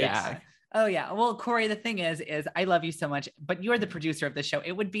 Oh yeah. Well, Corey, the thing is I love you so much, but you're the producer of the show.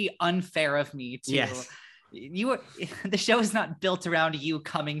 It would be unfair of me to. Yes. The show is not built around you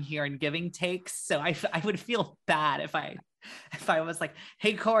coming here and giving takes, so I would feel bad if I was like,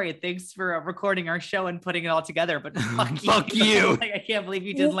 hey Corey, thanks for recording our show and putting it all together, but fuck you. Like, I can't believe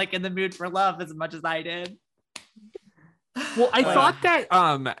you didn't like In the Mood for Love as much as I did. Well, I thought that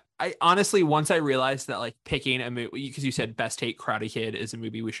I honestly, once I realized that like picking a movie, because you said best take Karate Kid is a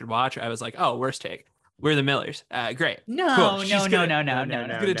movie we should watch, I was like, oh, worst take, We're the Millers. Great. No.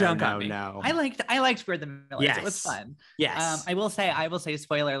 Gonna dunk on me. No. I liked We're the Millers. Yes. It was fun. Yes. I will say,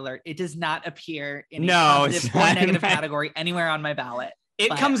 spoiler alert, it does not appear in No, a it's positive or negative category anywhere on my ballot. It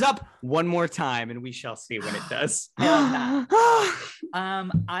but comes up one more time and we shall see when it does. I love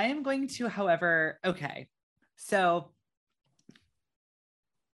that. I am going to, however, okay. So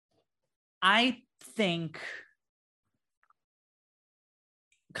I think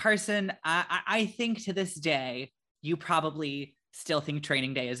Carson, I think to this day, you probably still think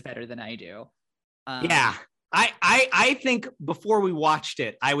Training Day is better than I do. Yeah. I think before we watched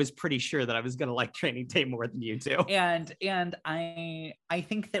it, I was pretty sure that I was going to like Training Day more than you do. And I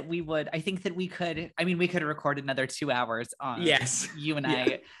think that we could record another 2 hours on you and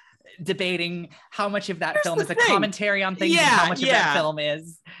I debating how much of that film is a commentary on things and how much of that film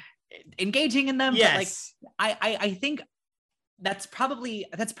is engaging in them. Yes. But like, I think that's probably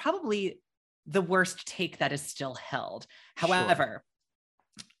the worst take that is still held. However,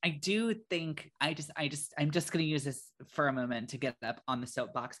 I do think I'm just going to use this for a moment to get up on the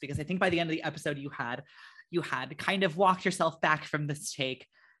soapbox, because I think by the end of the episode you had kind of walked yourself back from this take.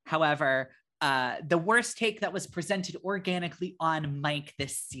 However, the worst take that was presented organically on mic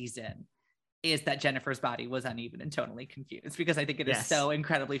this season is that Jennifer's Body was uneven and tonally confused, because I think it is so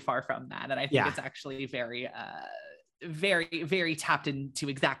incredibly far from that. And I think it's actually very, very, very tapped into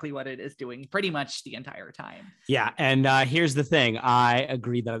exactly what it is doing pretty much the entire time. Yeah. And here's the thing. I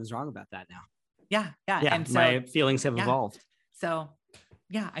agree that I was wrong about that now. Yeah. And so, my feelings have evolved. So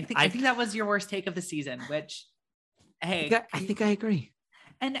yeah, I think that was your worst take of the season, which, hey, I think I agree.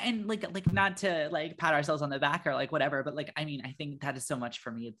 And like not to like pat ourselves on the back or like whatever, but like, I mean, I think that is so much for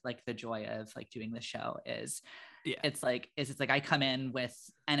me. Like the joy of like doing the show is Yeah. It's like I come in with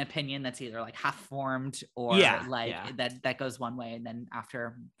an opinion that's either like half formed or that goes one way, and then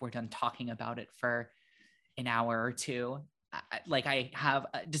after we're done talking about it for an hour or two, I have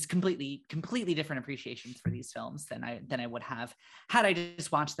just completely different appreciations for these films than I would have had I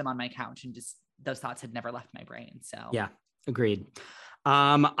just watched them on my couch and just those thoughts had never left my brain. So yeah, agreed.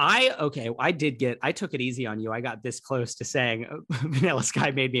 I took it easy on you. I got this close to saying Vanilla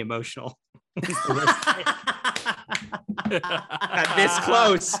Sky made me emotional. Got this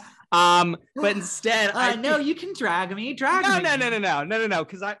close. But instead, no, you can drag me. No.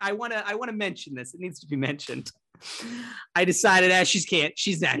 Because I want to mention this. It needs to be mentioned. I decided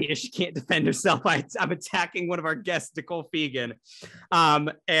she's not here. She can't defend herself. I'm attacking one of our guests, Nicole Fegan,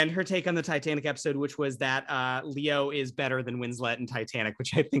 and her take on the Titanic episode, which was that Leo is better than Winslet in Titanic,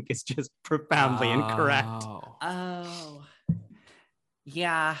 which I think is just profoundly incorrect. Oh,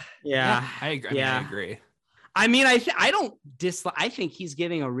 yeah. I agree. I agree. I mean, I don't dislike. I think he's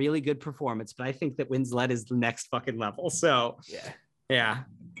giving a really good performance, but I think that Winslet is the next fucking level. So yeah.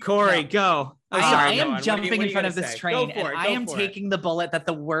 Corey, go. I am jumping in front of this train, and I am taking the bullet that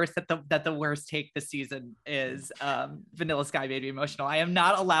the worst take this season is Vanilla Sky made me emotional. I am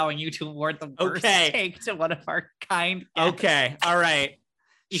not allowing you to award the worst take to one of our kind guests. Okay, all right.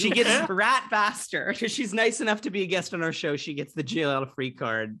 She gets rat bastard because she's nice enough to be a guest on our show. She gets the get out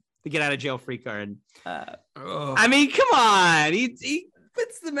of jail free card. I mean, come on. He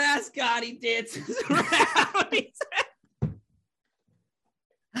puts the mascot. He dances around.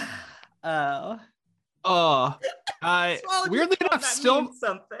 Weirdly enough, still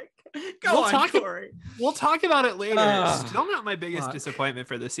something. Corey. We'll talk about it later. Still not my biggest disappointment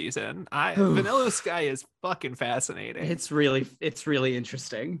for the season. Vanilla Sky is fucking fascinating. It's really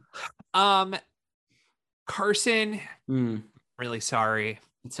interesting. Carson, really sorry.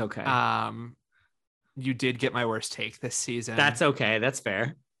 It's okay. You did get my worst take this season. That's okay. That's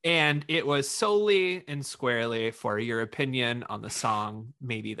fair. And it was solely and squarely for your opinion on the song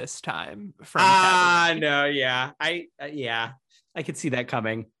 "Maybe This Time" from no, yeah. I could see that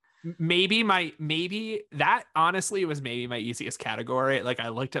coming. Maybe that honestly was maybe my easiest category. Like I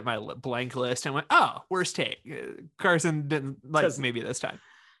looked at my blank list and went, "Oh, worst take." Carson didn't like "Maybe This Time."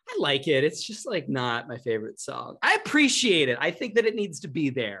 I like it. It's just like not my favorite song. I appreciate it. I think that it needs to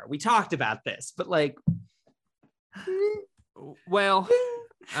be there. We talked about this, but like, well,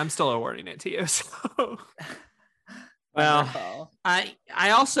 I'm still awarding it to you. So. Well, I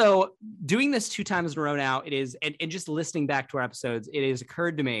also doing this 2 times in a row now. It is, and just listening back to our episodes, it has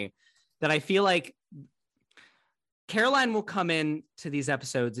occurred to me that I feel like Caroline will come in to these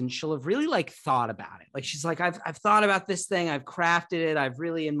episodes and she'll have really like thought about it. Like she's like, I've thought about this thing. I've crafted it. I've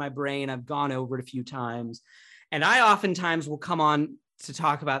really in my brain, I've gone over it a few times. And I oftentimes will come on to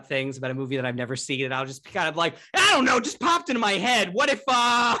talk about things about a movie that I've never seen. And I'll just be kind of like, I don't know, just popped into my head. What if,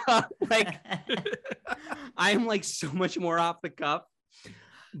 like, I am like so much more off the cuff.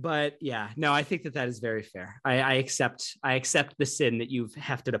 But yeah, no, I think that is very fair. I accept the sin that you've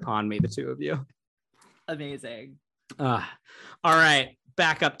hefted upon me, the two of you. Amazing. All right,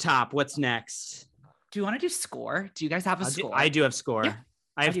 back up top. What's next? Do you want to do score? Do you guys have a score? I do have score. Yeah,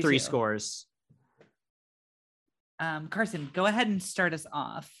 I have 3 scores. Carson, go ahead and start us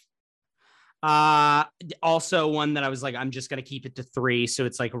off. Also one that I was like, I'm just going to keep it to 3. So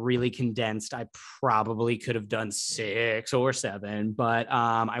it's like really condensed. I probably could have done 6 or 7, but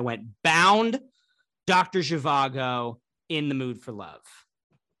I went Bound, Dr. Zhivago, In the Mood for Love.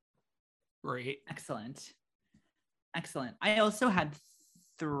 Great. Excellent. I also had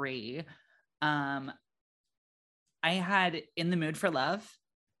 3. I had In the Mood for Love,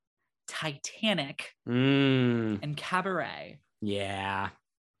 Titanic, and Cabaret. Yeah.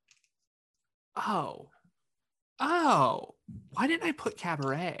 Oh, why didn't I put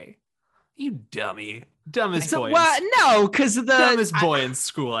Cabaret? You dummy. Dumbest boy. Well, no, because the dumbest boy in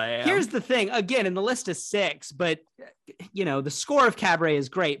school I am. Here's the thing. Again, in the list is 6, but you know, the score of Cabaret is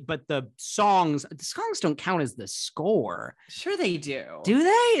great, but the songs don't count as the score. Sure they do. Do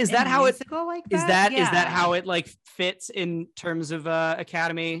they? Is that how it like is that? Yeah. Is that how it like fits in terms of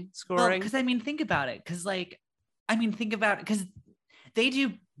Academy scoring? Because I mean, think about it. Because they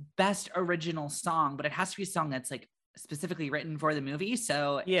do best original song, but it has to be a song that's like specifically written for the movie.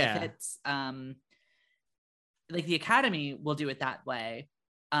 So yeah, if it's like the Academy will do it that way.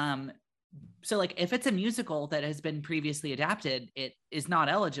 So like if it's a musical that has been previously adapted, it is not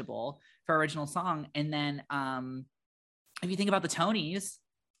eligible for original song. And then if you think about the Tonys,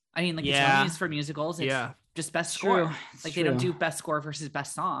 I mean, like the Tonys for musicals, it's just best score. They don't do best score versus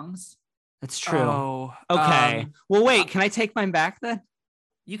best songs. That's true. Oh, okay. Well, wait, can I take mine back then?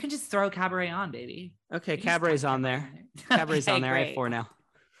 You can just throw Cabaret on, baby. Okay, Cabaret's on there. Cabaret's on there. I have 4 now.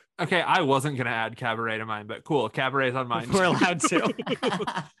 Okay, I wasn't gonna add Cabaret to mine, but cool. Cabaret's on mine. We're allowed to.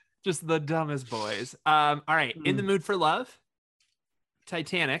 Just the dumbest boys. All right. In the Mood for Love,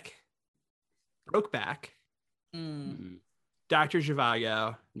 Titanic, Brokeback, Dr.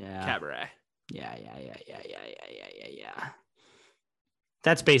 Zhivago, Cabaret. Yeah.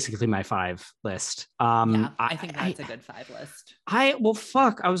 That's basically my 5 list. I think that's a good 5 list. I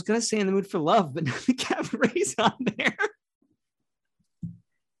was gonna say In the Mood for Love, but Cabaret's on there.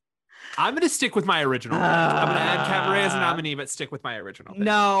 I'm gonna stick with my original. I'm gonna add Cabaret as a nominee, but stick with my original.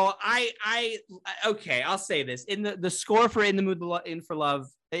 No, okay. I'll say this: in the score for In the Mood for Love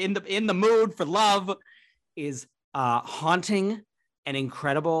is haunting and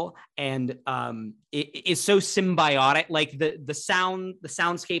incredible, and it is so symbiotic. Like the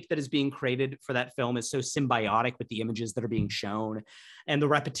soundscape that is being created for that film is so symbiotic with the images that are being shown, and the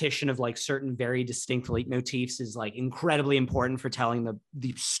repetition of like certain very distinct leitmotifs is like incredibly important for telling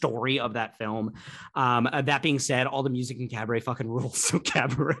the story of that film. That being said, all the music in Cabaret fucking rules. So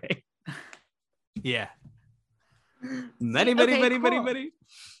Cabaret. Yeah. Many.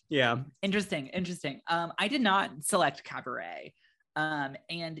 Yeah. Interesting. I did not select Cabaret.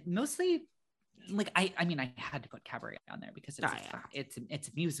 And mostly like I mean I had to put Cabaret on there because it's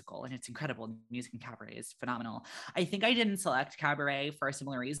a musical and it's incredible. Music in Cabaret is phenomenal. I think I didn't select Cabaret for a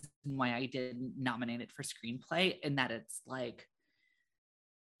similar reason why I didn't nominate it for screenplay, in that it's like,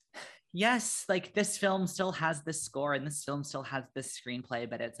 yes, like this film still has this score and this film still has this screenplay,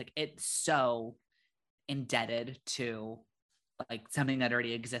 but it's like it's so indebted to like something that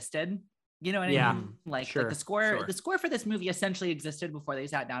already existed. You know what I mean? Like the score for this movie essentially existed before they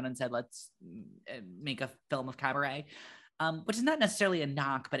sat down and said, let's make a film of Cabaret, which is not necessarily a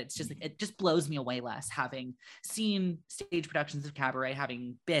knock, but it's just like, it just blows me away less having seen stage productions of Cabaret,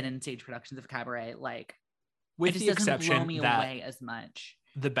 having been in stage productions of Cabaret, like with the exception blow me away as much.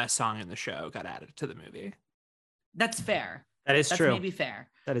 The best song in the show got added to the movie. That's fair. That's true. Maybe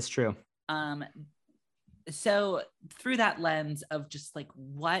fair. That is true. So through that lens of just like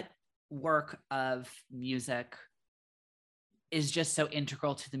what work of music is just so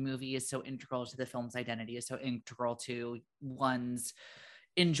integral to the movie, is so integral to the film's identity, is so integral to one's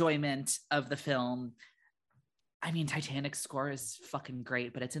enjoyment of the film. I mean, Titanic's score is fucking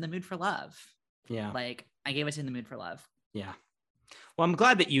great, but it's In the Mood for Love. Yeah. Like I gave it In the Mood for Love. Yeah. Well, I'm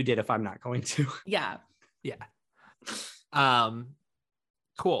glad that you did if I'm not going to. Yeah.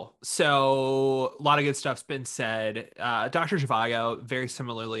 Cool. So a lot of good stuff's been said. Dr. Zhivago, very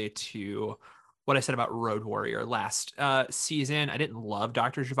similarly to what I said about Road Warrior last season. I didn't love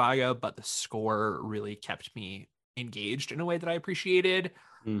Dr. Zhivago, but the score really kept me engaged in a way that I appreciated.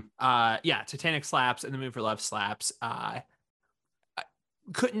 Titanic slaps and The Mood for Love slaps. I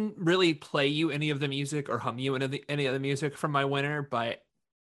couldn't really play you any of the music or hum you any of the music from my winner, but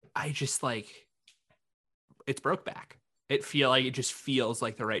I just like, it's Brokeback. It just feels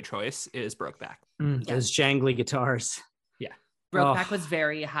like the right choice is Brokeback. Those jangly guitars. Yeah. Brokeback was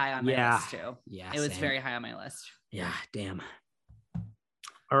very high on my list too. Yeah. It was very high on my list. Yeah. Damn.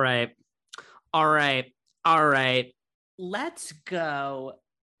 All right. Let's go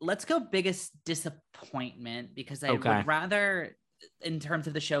biggest disappointment, because I would rather, in terms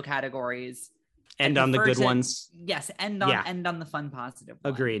of the show categories, end on the good ones. Yes. End on the fun, positive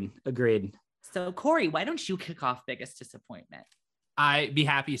one. Agreed. So Corey, why don't you kick off biggest disappointment? I'd be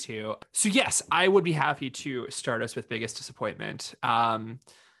happy to. So yes, I would be happy to start us with biggest disappointment.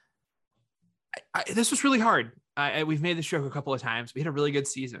 This was really hard. We've made this joke a couple of times. We had a really good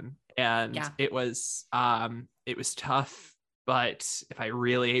season, and it was tough. But if I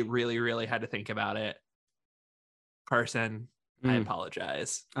really, really, really had to think about it, Carson, I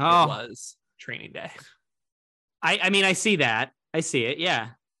apologize. It was Training Day. I mean, I see that. I see it.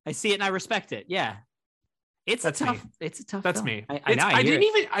 Yeah. I see it and I respect it. Yeah. It's a tough That's film. me. I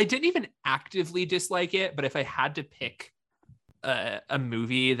didn't even actively dislike it, but if I had to pick a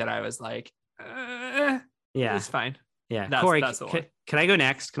movie that I was like, it's fine. Yeah. Corey, can I go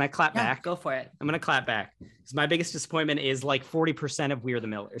next? Can I clap back? Go for it. I'm going to clap back. Because my biggest disappointment is like 40% of We Are the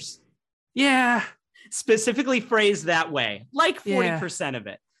Millers. Yeah. Specifically phrased that way. Like 40% of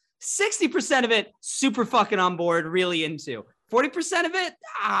it. 60% of it, super fucking on board, really into. 40% of it,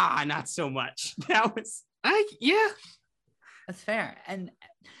 not so much. That's fair. And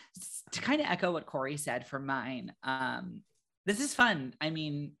to kind of echo what Corey said for mine, this is fun. I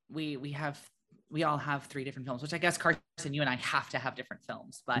mean, we all have 3 different films, which I guess, Carson, you and I have to have different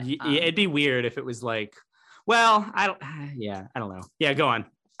films, but it'd be weird if it was like, well, I don't know. Yeah, go on.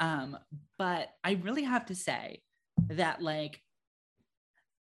 But I really have to say that, like,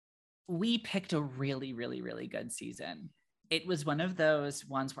 we picked a really, really, really good season. It was one of those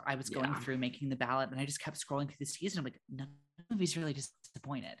ones where I was going through making the ballot and I just kept scrolling through the season. I'm like, none of the movies really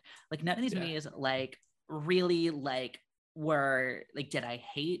disappointed. Like none of these movies like really like were like, did I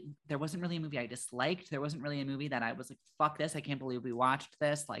hate? There wasn't really a movie I disliked. There wasn't really a movie that I was like, fuck this. I can't believe we watched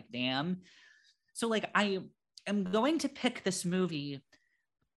this. Like, damn. So like, I am going to pick this movie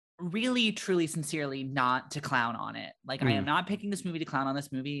really, truly, sincerely, not to clown on it. Like, I am not picking this movie to clown on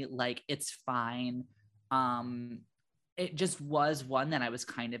this movie. Like, it's fine. It just was one that I was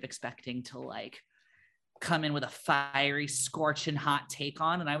kind of expecting to like come in with a fiery, scorching hot take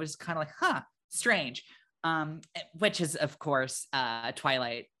on. And I was kind of like, strange. Which is, of course,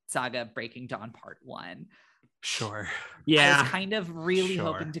 Twilight Saga Breaking Dawn Part 1. Sure. Yeah. I was kind of really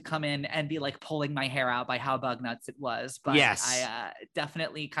hoping to come in and be like pulling my hair out by how bug nuts it was. But I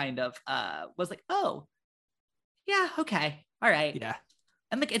definitely kind of was like, oh, yeah, okay. All right. Yeah.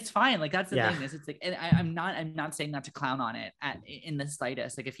 And like, it's fine. Like, that's the thing is it's like, and I'm not saying not to clown on it in the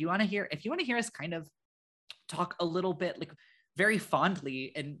slightest. Like, if you want to hear us kind of talk a little bit, like very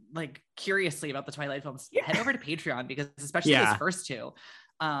fondly and like curiously about the Twilight films, head over to Patreon, because especially those first two,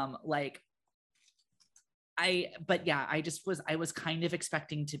 I was kind of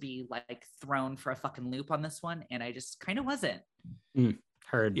expecting to be like thrown for a fucking loop on this one, and I just kind of wasn't.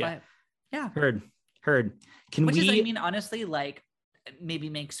 Heard. But, yeah. Heard. Which is, I mean, honestly, like maybe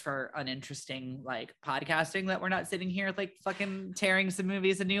makes for uninteresting like podcasting that we're not sitting here like fucking tearing some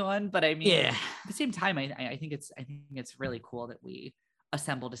movies a new one. But I mean, at the same time, I think it's really cool that we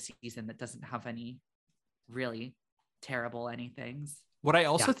assembled a season that doesn't have any really terrible anythings. What I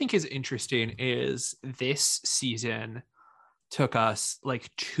also think is interesting is this season took us like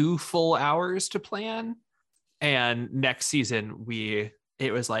 2 full hours to plan, and next season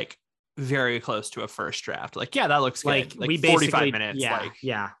it was like very close to a first draft. Like, yeah, that looks good. Like we 45 minutes.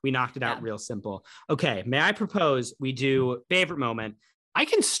 We knocked it out real simple. Okay, may I propose we do favorite moment? I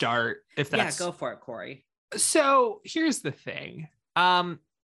can start if that's... Yeah, go for it, Corey. So here's the thing.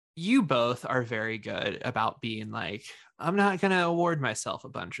 You both are very good about being like, I'm not going to award myself a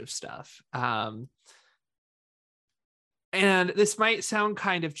bunch of stuff. And this might sound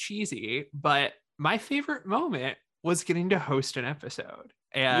kind of cheesy, but my favorite moment was getting to host an episode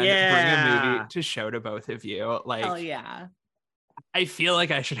and bring a movie to show to both of you. Like, oh yeah, I feel like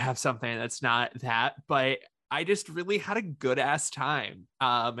I should have something that's not that, but I just really had a good ass time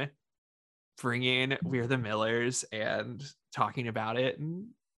bringing We're the Millers and talking about it. And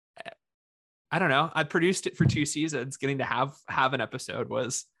I don't know, I produced it for 2 seasons. Getting to have an episode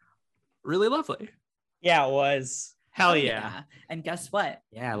was really lovely. Yeah, it was. Hell yeah. And guess what?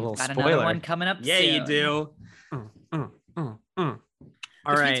 Yeah, a little got spoiler. Another one coming up soon. You do.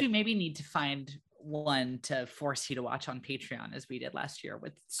 All right. Means we maybe need to find one to force you to watch on Patreon, as we did last year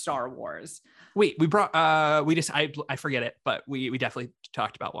with Star Wars. Wait, we brought I forget it, but we definitely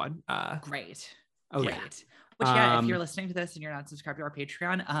talked about one. Great. Okay. Great. Which, if you're listening to this and you're not subscribed to our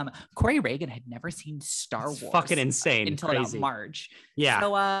Patreon, Corey Reagan had never seen Star Wars. Fucking insane. Until about March. Yeah.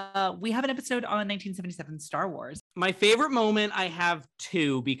 So we have an episode on 1977 Star Wars. My favorite moment, I have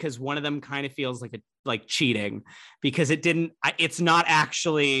 2, because one of them kind of feels like cheating, because it's not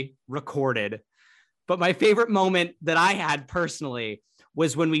actually recorded. But my favorite moment that I had personally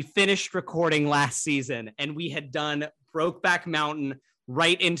was when we finished recording last season and we had done Brokeback Mountain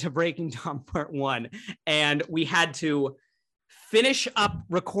right into Breaking Dawn Part 1, and we had to finish up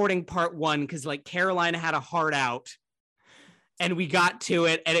recording Part 1 because like Carolina had a heart out, and we got to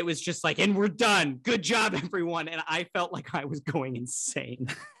it and it was just like, and we're done, good job everyone. And I felt like I was going insane.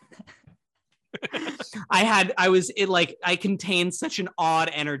 I contained such an odd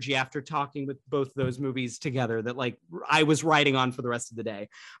energy after talking with both those movies together that like I was riding on for the rest of the day.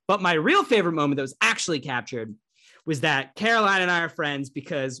 But my real favorite moment that was actually captured was that Caroline and I are friends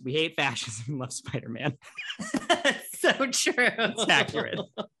because we hate fascism and love Spider-Man. So true. It's accurate.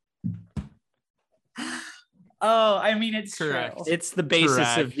 Oh, I mean, it's correct. True. It's the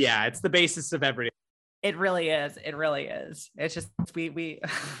basis of it's the basis of everything. It really is. It really is. It's just we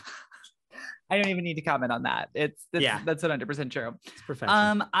I don't even need to comment on that. That's 100% true. It's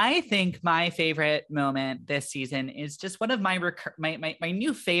perfection. I think my favorite moment this season is just one of my my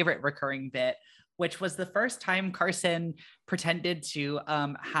new favorite recurring bit, which was the first time Carson pretended to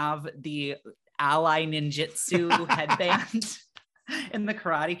have the ally ninjutsu headband in the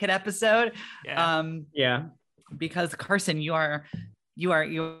Karate Kid episode. Because Carson, you are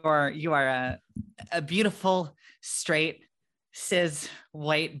a beautiful, straight, cis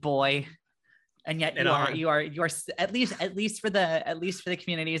white boy And yet you are at least for the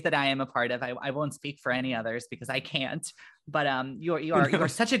communities that I am a part of. I won't speak for any others because I can't. But you are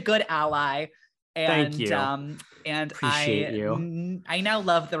such a good ally. And thank you. And appreciate you. I now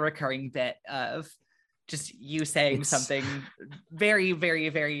love the recurring bit of just you saying something very, very,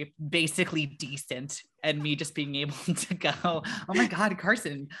 very basically decent, and me just being able to go, oh my God,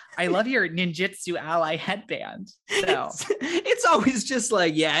 Carson, I love your ninjutsu ally headband. So it's always just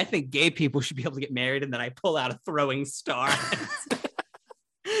like, yeah, I think gay people should be able to get married, and then I pull out a throwing star.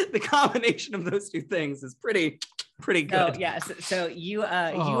 The combination of those two things is pretty good. Oh yes. So you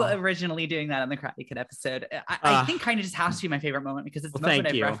originally doing that on the Karate Kid episode, I think kind of just has to be my favorite moment because it's the moment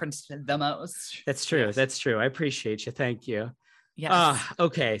I've referenced the most. That's true. Yes. That's true. I appreciate you. Thank you. Yeah.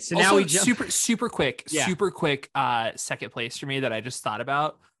 Okay. So also, now we super quick second place for me that I just thought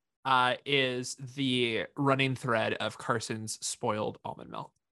about is the running thread of Carson's spoiled almond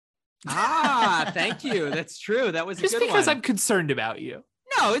milk. Thank you. That's true. That was just a good because one. I'm concerned about you.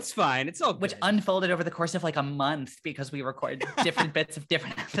 No, it's fine. It's all good. Which unfolded over the course of like a month because we recorded different bits of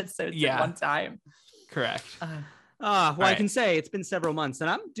different episodes at one time. Correct. Well, I can say it's been several months, and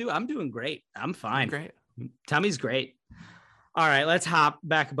I'm doing great. I'm fine. Great. Tommy's great. All right, let's hop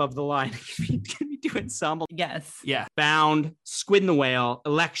back above the line. Can we do ensemble? Yes. Yeah. Bound, Squid and the Whale,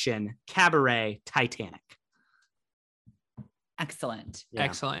 Election, Cabaret, Titanic. Excellent. Yeah.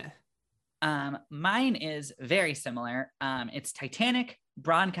 Excellent. Mine is very similar. It's Titanic,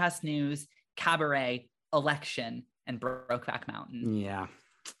 Broadcast News, Cabaret, Election, and Brokeback Mountain. Yeah.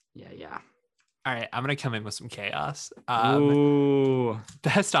 All right, I'm gonna come in with some chaos. Ooh.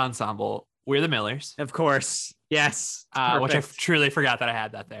 Best ensemble, We're the Millers. Of course. Yes. Which I truly forgot that I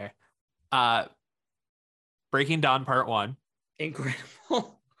had that there. Breaking Dawn Part 1.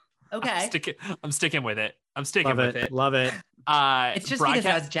 Incredible. Okay. I'm sticking with it. Love it. It's just because it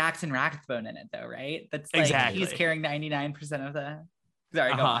has Jackson Rathbone in it, though, right? That's like exactly. He's carrying 99% of the.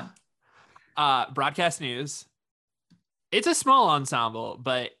 Sorry, go on. Broadcast News. It's a small ensemble,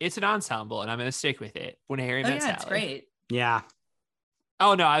 but it's an ensemble, and I'm going to stick with it. When Harry Met Sally. It's great. Yeah.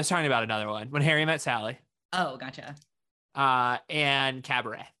 Oh no, I was talking about another one. When Harry Met Sally. Oh, gotcha. And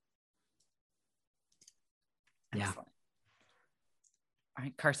Cabaret. Yeah. Excellent. All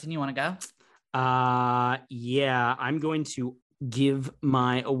right, Carson, you want to go? Yeah, I'm going to give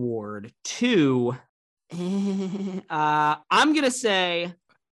my award to I'm gonna say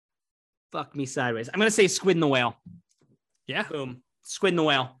fuck me sideways. I'm gonna say Squid and the Whale. Yeah. Boom. Squid and the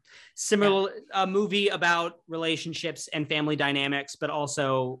Whale. Similar a movie about relationships and family dynamics, but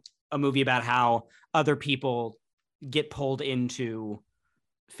also a movie about how other people get pulled into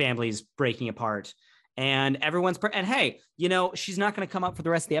families breaking apart. And everyone's and hey, she's not going to come up for the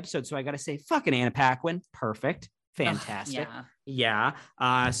rest of the episode, so I got to say fucking Anna Paquin. Perfect. Fantastic. Yeah.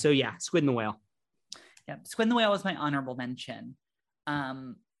 So yeah, Squid and the Whale. Yeah, Squid and the Whale was my honorable mention.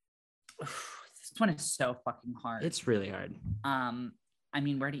 This one is so fucking hard. It's really hard. I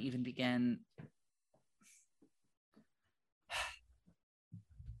mean, where to even begin?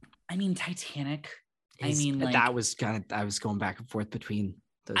 I mean, Titanic. That was I was going back and forth between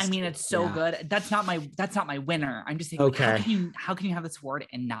those. I mean, it's so good. That's not my winner. I'm just saying, okay. Like, how can you have this award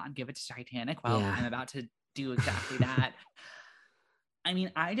and not give it to Titanic? Well, I'm about to do exactly that. I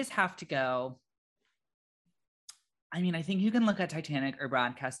mean, I just have to go. I mean, I think you can look at Titanic or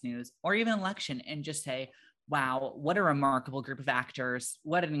Broadcast News or even Election and just say, wow, what a remarkable group of actors.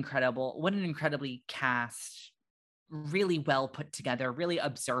 What an incredibly cast, really well put together, really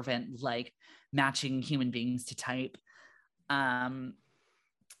observant, like matching human beings to type. And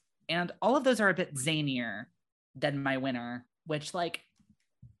all of those are a bit zanier than my winner, which like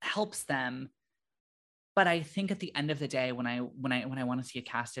helps them. But I think at the end of the day, when I want to see a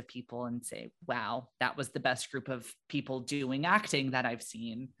cast of people and say, wow, that was the best group of people doing acting that I've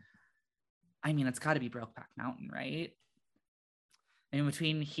seen. I mean, it's got to be Brokeback Mountain, right? In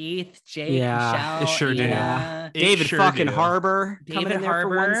between Heath, Jake, Michelle, it sure did. David fucking Harbour, David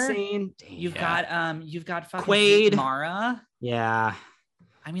Harbour. For one scene. You've got fucking Quaid, Mara. Yeah.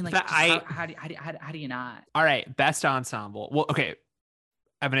 I mean, like, how do you not? All right, best ensemble. Well, okay.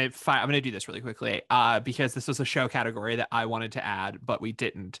 I'm gonna do this really quickly because this was a show category that I wanted to add, but we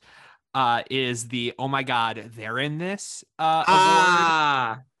didn't. Is the oh my god they're in this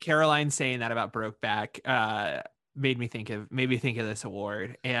award? Caroline saying that about Brokeback made me think of this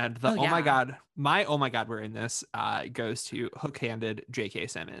award, and the my oh my god we're in this goes to hook-handed J.K.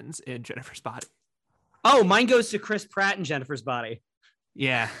 Simmons in Jennifer's Body. Oh, mine goes to Chris Pratt in Jennifer's Body.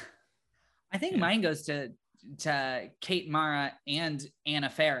 Yeah, I think mine goes to Kate Mara and Anna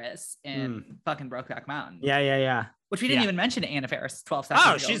Faris in fucking Brokeback Mountain. Yeah. Which we didn't even mention Anna Faris 12 seconds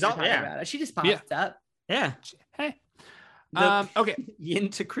ago. She's all about it. She just popped up. Yeah. Hey. Okay. Yin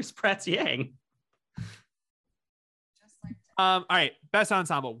to Chris Pratt's Yang. All right. Best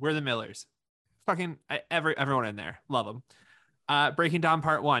ensemble. We're the Millers. Fucking everyone in there. Love them. Breaking Dawn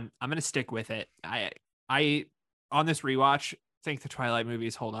Part 1. I'm gonna stick with it. I on this rewatch think the Twilight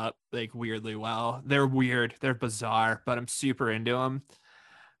movies hold up like weirdly well. They're weird. They're bizarre, but I'm super into them.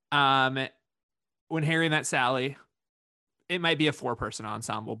 When Harry Met Sally, it might be a 4-person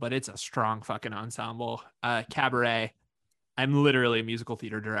ensemble, but it's a strong fucking ensemble. Cabaret. I'm literally a musical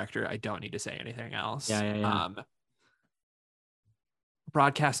theater director. I don't need to say anything else. Yeah.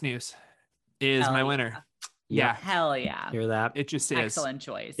 Broadcast News is my winner. Yeah. Hell yeah. Hear that? It just is. Excellent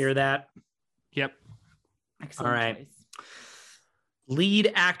choice. Hear that? Yep. Excellent All right. choice.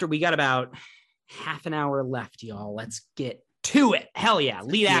 Lead actor. We got about half an hour left, y'all. Let's get to it. Hell yeah.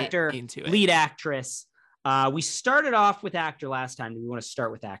 Lead actor, into it. lead actress. We started off with actor last time. Do we want to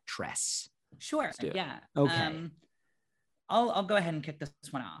start with actress? Sure. Yeah. Okay. I'll go ahead and kick this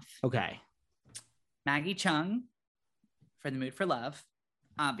one off. Okay. Maggie Cheung for The Mood for Love,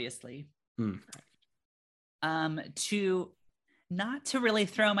 obviously. Not to really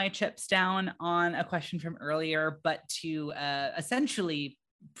throw my chips down on a question from earlier, but to essentially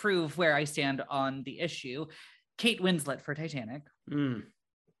prove where I stand on the issue. Kate Winslet for Titanic.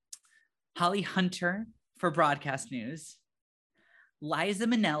 Holly Hunter for Broadcast News. Liza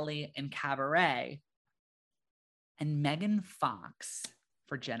Minnelli in Cabaret. And Megan Fox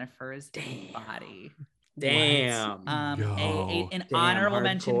for Jennifer's Body. Damn. An honorable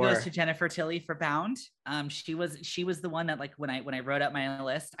mention goes to Jennifer Tilly for Bound. She was the one that, like, when I wrote up my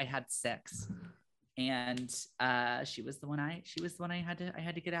list, I had 6, and she was the one I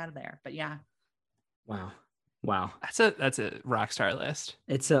had to get out of there. But yeah. Wow. That's a rock star list.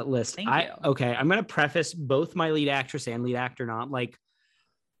 It's a list. Thank you. Okay. I'm going to preface both my lead actress and lead actor not. Like,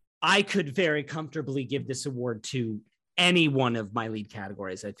 I could very comfortably give this award to any one of my lead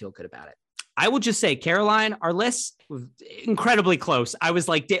categories. I feel good about it. I will just say, Caroline, our list was incredibly close. I was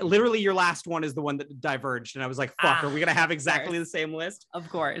like, literally your last one is the one that diverged. And I was like, fuck, are we going to have exactly the same list? Of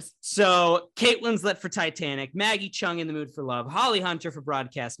course. So Kate Winslet for Titanic, Maggie Cheung in The Mood for Love, Holly Hunter for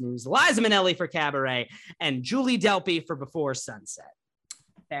Broadcast News, Liza Minnelli for Cabaret, and Julie Delpy for Before Sunset.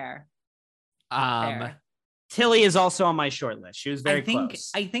 Fair. Tilly is also on my short list. She was very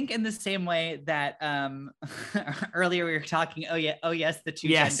close. I think in the same way that earlier we were talking, yes, the two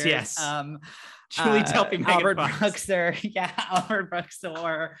genders. Yes. Julie Delpy, Megan Albert Fox. Brooks, Albert Brooks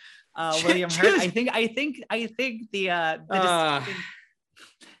or William Hurt. I think the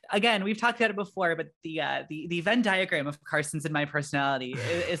again, we've talked about it before, but the Venn diagram of Carson's and my personality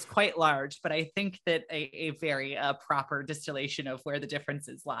is quite large. But I think that a very proper distillation of where the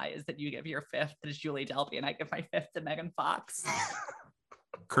differences lie is that you give your 5th to Julie Delpy and I give my 5th to Megan Fox.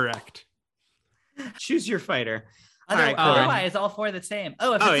 Correct. Choose your fighter. Otherwise, all 4 the same.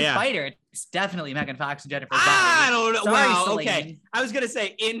 If it's a fighter, it's definitely Megan Fox and Jennifer's Body. I don't know. Sorry, wow. Celine. Okay. I was going to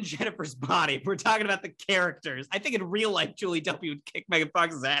say in Jennifer's Body. We're talking about the characters. I think in real life, Julie Delpy would kick Megan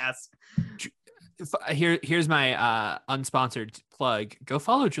Fox's ass. Here's my unsponsored plug. Go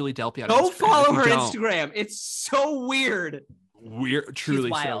follow Julie Delpy on Instagram. Go follow her don't. Instagram. It's so weird. Truly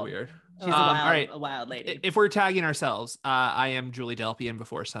so weird. She's a wild lady. If we're tagging ourselves, I am Julie Delpy in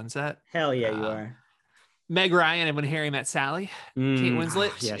Before Sunset. Hell yeah, you are. Meg Ryan and When Harry Met Sally, Kate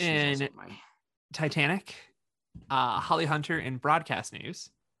Winslet in Titanic, Holly Hunter in Broadcast News,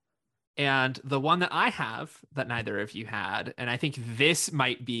 and the one that I have that neither of you had, and I think this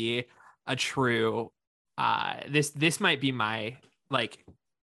might be a true, this might be my like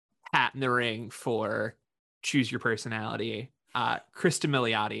hat in the ring for choose your personality. Krista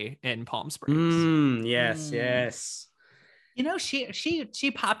Milioti in Palm Springs. Yes. You know,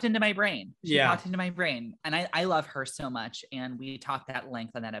 she popped into my brain. Popped into my brain. And I love her so much. And we talked at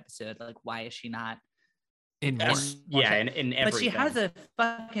length on that episode. Like, why is she not in more? In everything. But she has a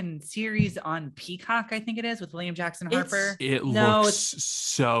fucking series on Peacock, I think it is, with William Jackson Harper.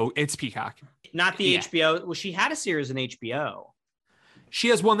 It's Peacock. Not the HBO. Well, she had a series on HBO. She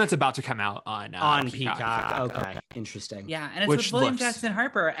has one that's about to come out on Peacock. Okay. Interesting. Yeah. And it's with William Jackson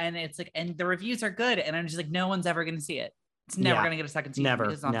Harper. And it's like, and the reviews are good. And I'm just like, no one's ever going to see it. It's never going to get a second season.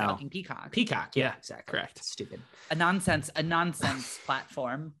 Because it's on fucking Peacock. Yeah, exactly. Correct. Stupid. A nonsense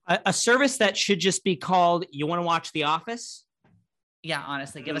platform. A service that should just be called, you want to watch The Office? Yeah,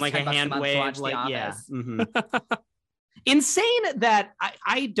 honestly. Give us like $10 a hand wave. to watch The Office. Yeah. Mm-hmm. Insane that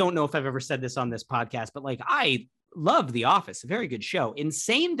I don't know if I've ever said this on this podcast, but like I love The Office. A very good show.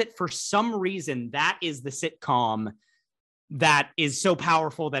 Insane that for some reason that is the sitcom that is so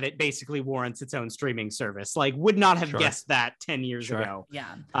powerful that it basically warrants its own streaming service. Like, would not have guessed that 10 years ago.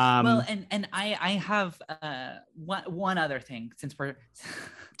 Yeah. Well, and I have one other thing, since we're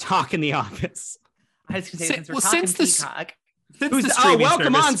talking The Office. I was gonna say, since we're talking Peacock.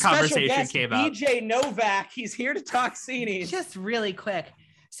 Welcome on, conversation guest, came up. BJ Novak. He's here to talk Scenes. Just really quick.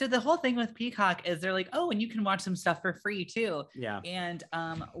 So the whole thing with Peacock is they're like, oh, and you can watch some stuff for free too. Yeah. And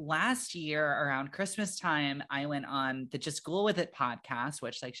last year around Christmas time, I went on the Just School With It podcast,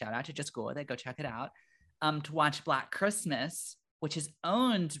 which, like, shout out to Just School With It, go check it out. To watch Black Christmas, which is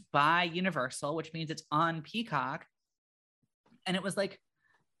owned by Universal, which means it's on Peacock. And it was like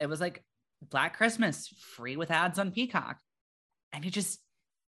Black Christmas free with ads on Peacock, and it just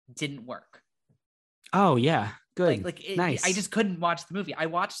didn't work. Oh yeah. Good. Nice. I just couldn't watch the movie. I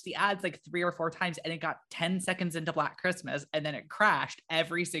watched the ads like 3 or 4 times, and it got 10 seconds into Black Christmas, and then it crashed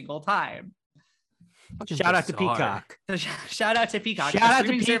every single time. Shout out to Peacock. So shout out to Peacock. Shout out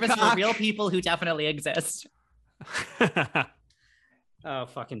to Peacock. Service for real people who definitely exist. Oh,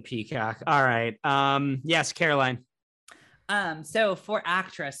 fucking Peacock. All right. Yes, Caroline. So for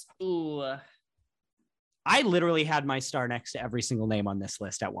actress, I literally had my star next to every single name on this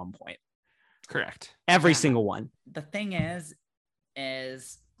list at one point. Correct. Every single one. The thing is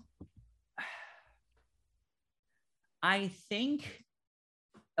I think,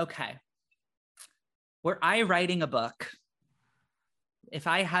 okay, were I writing a book, if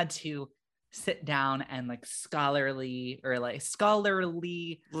I had to sit down and like scholarly or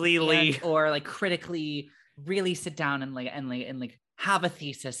critically really sit down and have a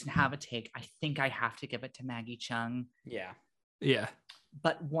thesis and have a take, I think I have to give it to Maggie Cheung. Yeah.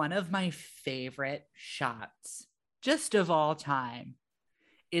 But one of my favorite shots, just of all time,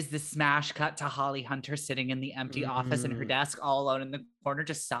 is the smash cut to Holly Hunter sitting in the empty office in her desk, all alone in the corner,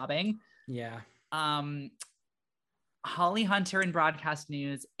 just sobbing. Yeah. Holly Hunter in broadcast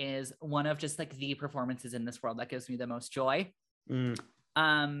news is one of just like the performances in this world that gives me the most joy.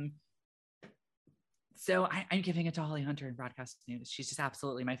 So I'm giving it to Holly Hunter in broadcast news. She's just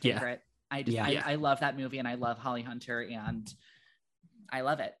absolutely my favorite. I love that movie, and I love Holly Hunter, and I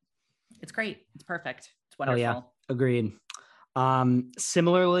love it. It's great. It's perfect. It's wonderful. Oh, yeah. Agreed.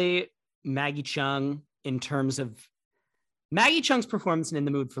 Similarly, Maggie Cheung, in terms of Maggie Cheung's performance in In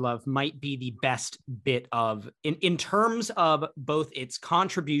the Mood for Love might be the best bit of, in terms of both its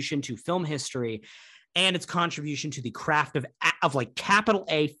contribution to film history and its contribution to the craft of like capital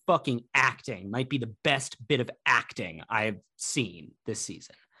A fucking acting, might be the best bit of acting I've seen this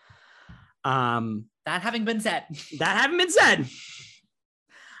season. That having been said,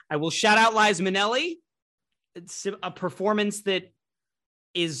 I will shout out Liza Minnelli. It's a performance that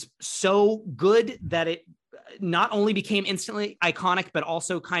is so good that it not only became instantly iconic, but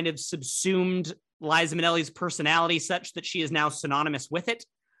also kind of subsumed Liza Minnelli's personality such that she is now synonymous with it.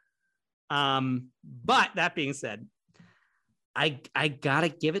 But that being said, I gotta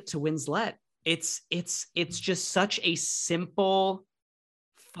give it to Winslet. It's just such a simple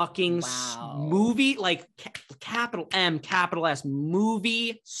fucking movie, like capital M, capital S,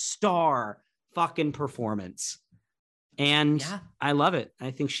 movie star fucking performance. And I love it.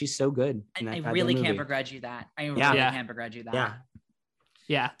 I think she's so good. I really can't begrudge you that.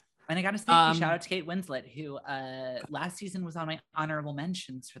 Yeah. And I gotta say, shout out to Kate Winslet, who last season was on my honorable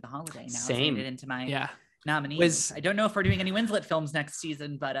mentions for the holiday. Now it's made it into my nominees. I don't know if we're doing any Winslet films next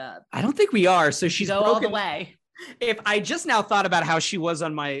season, but I don't think we are. So she's go all the way. If I just now thought about how she was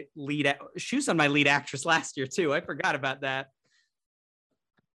on my lead actress last year too. I forgot about that.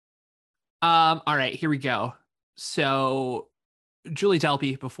 All right, here we go. So Julie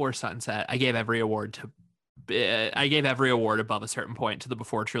Delpy, Before Sunset, I gave every award above a certain point to the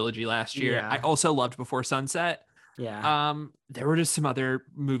Before trilogy last year. Yeah. I also loved Before Sunset. Yeah. There were just some other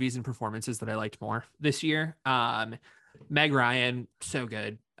movies and performances that I liked more this year. Meg Ryan, so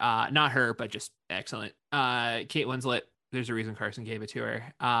good. Not her, but just excellent. Kate Winslet, there's a reason Carson gave it to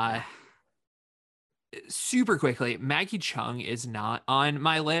her. Super quickly, Maggie Cheung is not on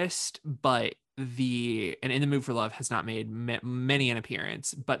my list, but In the Mood for Love has not made many an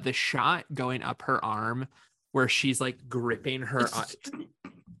appearance, but the shot going up her arm where she's like gripping her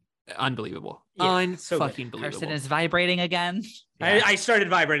unbelievable. So fucking believable. Carson is vibrating again. Yeah. I started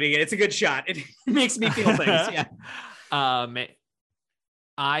vibrating it. It's a good shot. It makes me feel things. Yeah.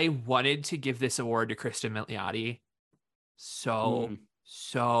 I wanted to give this award to Kristen Milioti so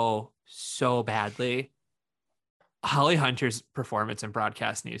badly. Holly Hunter's performance in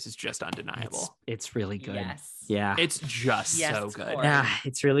broadcast news is just undeniable. It's really good. Yes. Yeah. It's just so good. Corey. Yeah,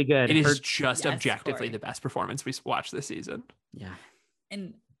 it's really good. It is just objectively Corey. the best performance we watched this season. Yeah.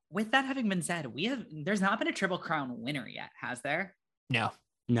 And with that having been said, there's not been a Triple Crown winner yet, has there? No.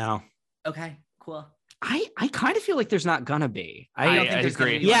 Okay, cool. I kind of feel like there's not gonna be. I don't think there's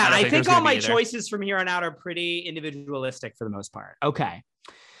agree. gonna be. Yeah, I think all my either. choices from here on out are pretty individualistic for the most part. Okay.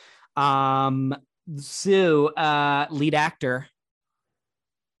 So lead actor,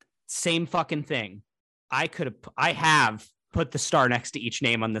 same fucking thing. I have put the star next to each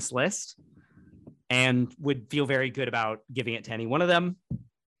name on this list and would feel very good about giving it to any one of them.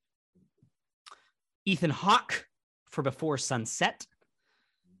 Ethan Hawke for Before Sunset,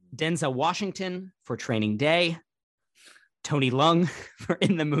 Denzel Washington for Training Day, Tony Leung for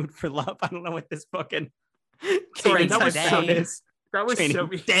In the Mood for Love. I don't know what this fucking Sorry, that was so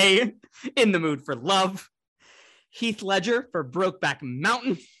Day, In the Mood for Love, Heath Ledger for Brokeback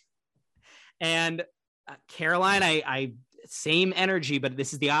Mountain, and Caroline, I same energy, but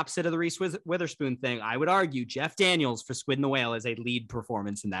this is the opposite of the Reese Witherspoon thing. I would argue Jeff Daniels for Squid and the Whale is a lead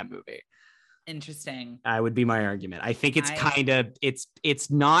performance in that movie. Interesting. I would be my argument. I think it's it's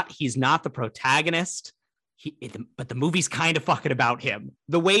not, he's not the protagonist, but the movie's kind of fucking about him.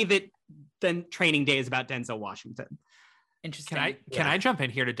 The way that then Training Day is about Denzel Washington. Interesting. Can I jump in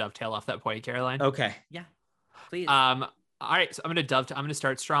here to dovetail off that point, Caroline? Okay. Yeah, please. All right, so I'm gonna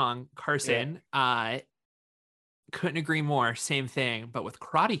start strong. Carson, couldn't agree more. Same thing, but with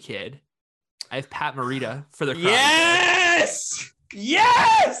Karate Kid, I have Pat Morita for the Karate Kid.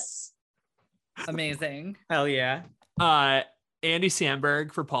 Yes. Amazing. Hell yeah. Andy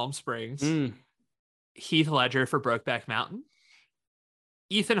Samberg for Palm Springs, Heath Ledger for Brokeback Mountain,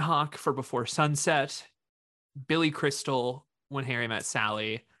 Ethan Hawke for Before Sunset, Billy Crystal, When Harry Met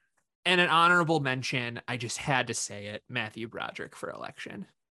Sally, and an honorable mention, I just had to say it, Matthew Broderick for Election.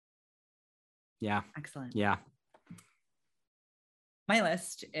 Yeah. Excellent. Yeah. My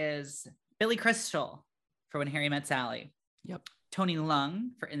list is Billy Crystal for When Harry Met Sally. Yep. Tony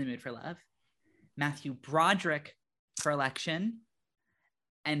Leung for In the Mood for Love. Matthew Broderick for Election.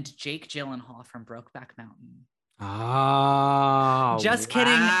 And Jake Gyllenhaal from Brokeback Mountain. Oh, just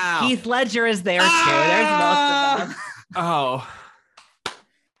kidding. Wow. Heath Ledger is there too. There's most of them. Oh.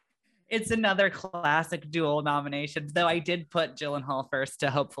 It's another classic dual nomination, though I did put Gyllenhaal first to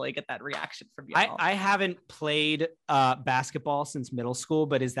hopefully get that reaction from you. I haven't played basketball since middle school,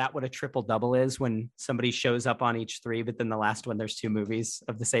 but is that what a triple double is when somebody shows up on each three, but then the last one there's two movies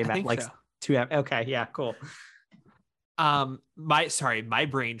of the same two? Okay, yeah, cool. My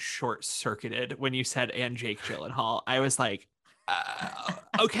brain short circuited when you said and Jake Gyllenhaal. I was like,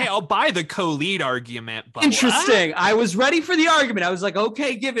 okay, I'll buy the co-lead argument. But interesting. What? I was ready for the argument. I was like,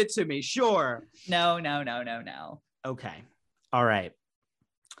 okay, give it to me. Sure. No. Okay. All right.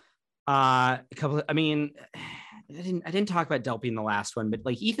 I didn't talk about Delpy in the last one, but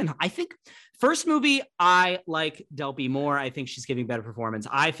like Ethan, I think first movie, I like Delpy more. I think she's giving better performance.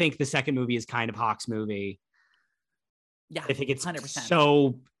 I think the second movie is kind of Hawke's movie. Yeah. I think it's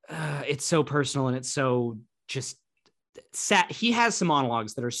 100%. It's so personal and it's so just sad. He has some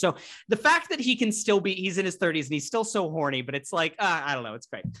monologues that are so, the fact that he can still be, he's in his 30s and he's still so horny, but it's like, I don't know. It's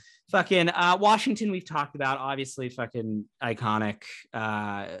great. Fucking Washington, we've talked about, obviously fucking iconic.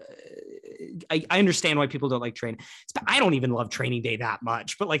 I understand why people don't like Training. I don't even love Training Day that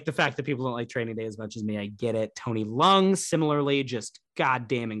much, but like the fact that people don't like Training Day as much as me, I get it. Tony Leung, similarly, just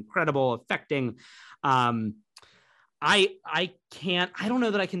goddamn incredible, affecting. I don't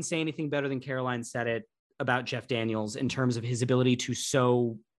know that I can say anything better than Caroline said it about Jeff Daniels in terms of his ability to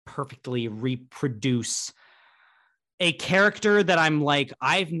so perfectly reproduce a character that I'm like,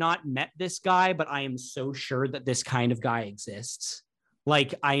 I've not met this guy, but I am so sure that this kind of guy exists.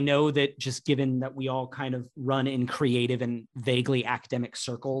 Like, I know that just given that we all kind of run in creative and vaguely academic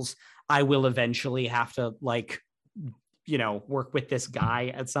circles, I will eventually have to work with this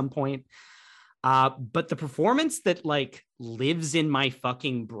guy at some point. But the performance that like lives in my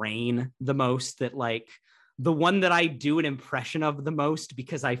fucking brain the most, that like the one that I do an impression of the most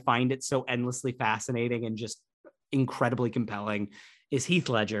because I find it so endlessly fascinating and just incredibly compelling, is Heath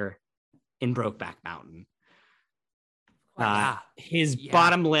Ledger in Brokeback Mountain. His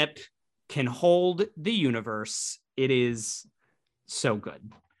bottom lip can hold the universe. It is so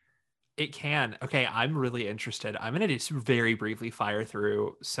good. It can. Okay, I'm really interested. I'm going to just very briefly fire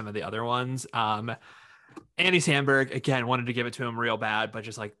through some of the other ones. Andy Samberg, again, wanted to give it to him real bad, but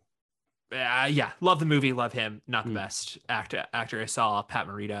just like, love the movie, love him. Not the best actor I saw. Pat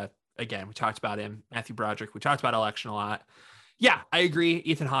Morita, again, we talked about him. Matthew Broderick, we talked about Election a lot. Yeah, I agree.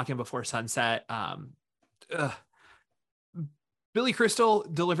 Ethan Hawke in Before Sunset. Billy Crystal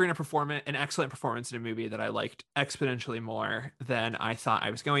delivering an excellent performance in a movie that I liked exponentially more than I thought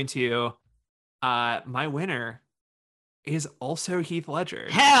I was going to. My winner, is also Heath Ledger.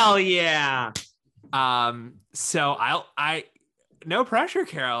 Hell yeah. So I no pressure,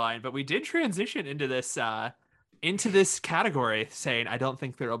 Caroline, but we did transition into this category saying I don't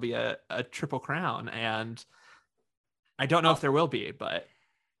think there'll be a Triple Crown, and I don't know if there will be, but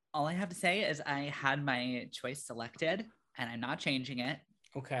all I have to say is I had my choice selected and I'm not changing it.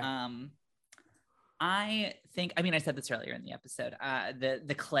 Okay. I think, I mean, I said this earlier in the episode,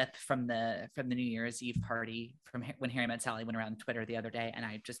 the clip from the New Year's Eve party from when Harry Met Sally went around Twitter the other day, and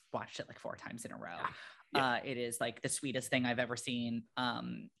I just watched it like 4 times in a row. Yeah. It is like the sweetest thing I've ever seen.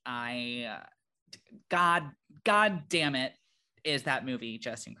 God damn it, is that movie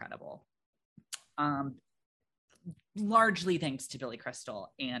just incredible. Largely thanks to Billy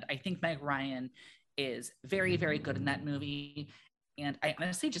Crystal. And I think Meg Ryan is very, very good in that movie. And I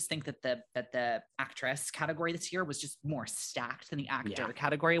honestly just think that the actress category this year was just more stacked than the actor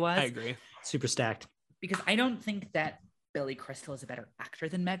category was. I agree. Super stacked. Because I don't think that Billy Crystal is a better actor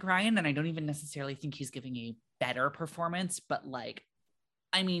than Meg Ryan. And I don't even necessarily think he's giving a better performance. But like,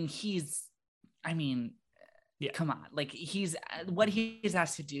 come on. Like he's what he's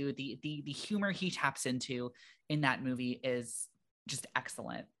asked to do, the humor he taps into in that movie is just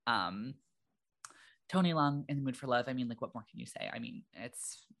excellent. Tony Leung in The Mood for Love. I mean, like, what more can you say? I mean,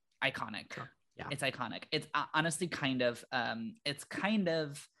 it's iconic. Sure. Yeah. It's iconic. It's honestly kind of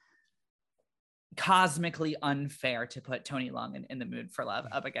cosmically unfair to put Tony Leung in The Mood for Love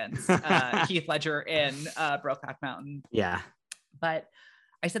up against Heath Ledger in Brokeback Mountain. Yeah. But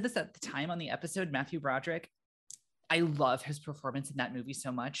I said this at the time on the episode, Matthew Broderick, I love his performance in that movie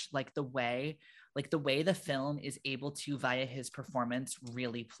so much. Like the way the film is able to, via his performance,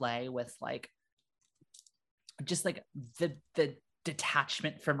 really play with like, just like the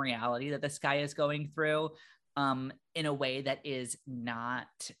detachment from reality that this guy is going through, in a way that is not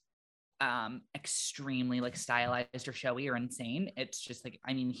extremely like stylized or showy or insane. It's just like,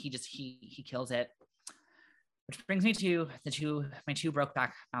 I mean, he kills it. Which brings me to my two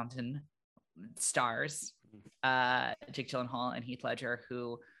Brokeback Mountain stars, Jake Gyllenhaal and Heath Ledger,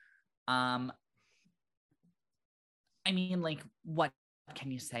 who, I mean, like, what can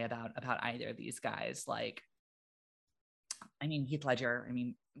you say about either of these guys? Like, I mean, Heath Ledger, I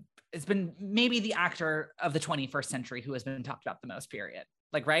mean, it's been maybe the actor of the 21st century who has been talked about the most, period.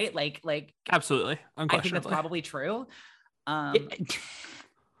 Like, right? Like absolutely. I think that's probably true.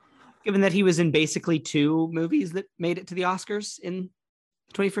 Given that he was in basically 2 movies that made it to the Oscars in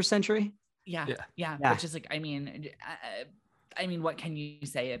the 21st century. Yeah. Which is like, I mean, what can you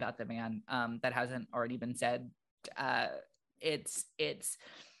say about the man that hasn't already been said? It's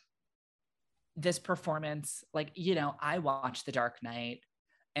this performance, like, you know, I watched The Dark Knight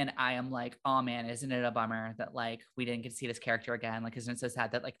and I am like, oh man, isn't it a bummer that like we didn't get to see this character again? Like, isn't it so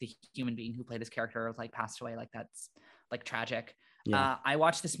sad that like the human being who played this character like passed away? Like, that's like tragic. Yeah. I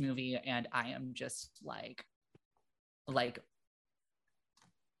watched this movie and I am just like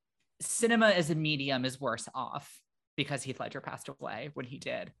cinema as a medium is worse off because Heath Ledger passed away when he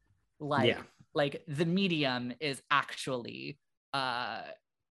did. Like the medium is actually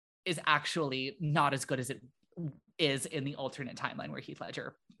not as good as it is in the alternate timeline where Heath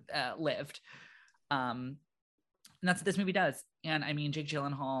Ledger lived. And that's what this movie does. And I mean, Jake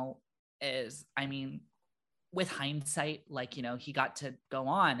Gyllenhaal is, I mean, with hindsight, like, you know, he got to go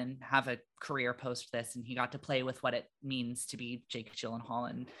on and have a career post this, and he got to play with what it means to be Jake Gyllenhaal,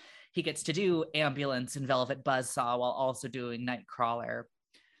 and he gets to do Ambulance and Velvet Buzzsaw while also doing Nightcrawler.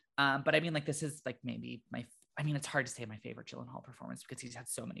 But I mean, like, this is like maybe it's hard to say my favorite Gyllenhaal performance because he's had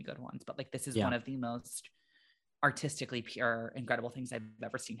so many good ones, but like, this is one of the most artistically pure, incredible things I've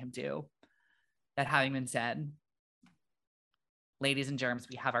ever seen him do. That having been said, ladies and germs,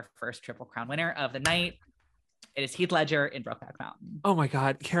 we have our first Triple Crown winner of the night. It is Heath Ledger in Brokeback Mountain. Oh my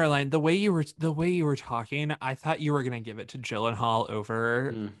God, Caroline, the way you were talking, I thought you were gonna give it to Gyllenhaal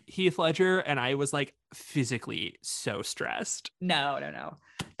over Heath Ledger, and I was like physically so stressed. No.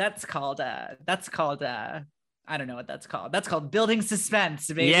 That's called I don't know what that's called. That's called building suspense,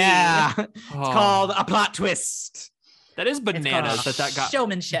 baby. Yeah. It's called a plot twist. That is bananas that got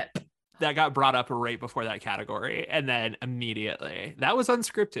showmanship. That got brought up right before that category, and then immediately that was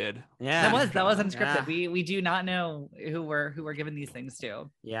unscripted. Yeah, that was unscripted. Yeah. We do not know who we're giving these things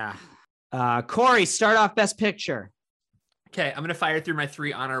to. Yeah. Corey, start off Best Picture. Okay, I'm gonna fire through my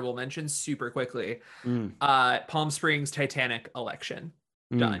 3 honorable mentions super quickly. Palm Springs Titanic election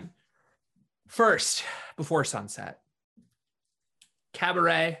done. First, Before Sunset,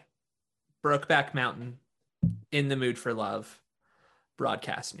 Cabaret, Brokeback Mountain, In the Mood for Love,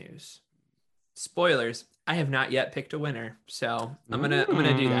 Broadcast News. Spoilers, I have not yet picked a winner, so I'm gonna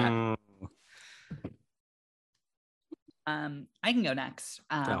do that. I can go next.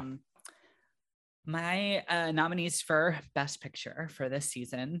 My nominees for Best Picture for this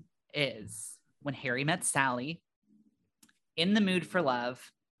season is When Harry Met Sally, In the Mood for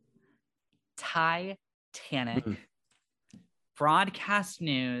Love, Titanic, Broadcast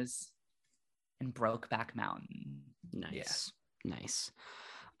News, and Brokeback Mountain. Nice. Yeah. Nice.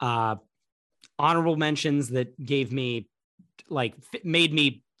 Honorable mentions that gave me, like, made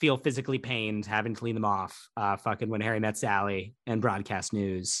me feel physically pained having to clean them off. Fucking When Harry Met Sally and Broadcast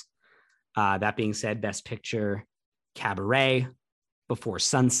News. That being said, Best Picture, Cabaret, Before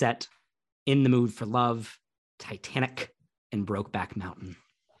Sunset, In the Mood for Love, Titanic, and Brokeback Mountain.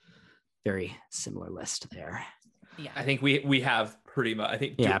 Very similar list there. Yeah, I think we have pretty much. I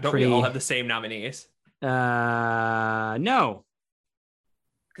think don't we all have the same nominees? No,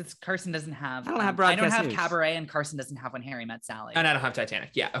 because Carson doesn't have. I don't have Broadcast I don't have News. Cabaret, and Carson doesn't have When Harry Met Sally. And I don't have Titanic.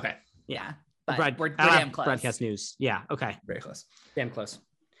 Yeah. Okay. Yeah. But we're damn close. Broadcast News. Yeah. Okay. Very close. Damn close.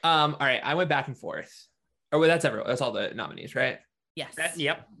 All right. I went back and forth. Oh, well, that's everyone. That's all the nominees, right? Yes.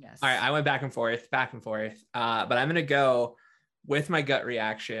 Yep. Yes. All right. I went back and forth. But I'm going to go with my gut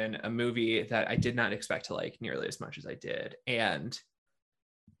reaction, a movie that I did not expect to like nearly as much as I did, and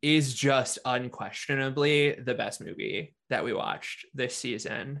is just unquestionably the best movie that we watched this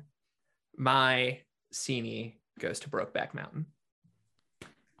season. My Cine goes to Brokeback Mountain.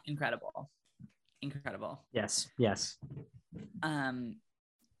 Incredible. Yes.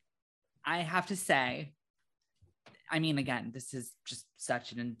 I have to say, I mean, again, this is just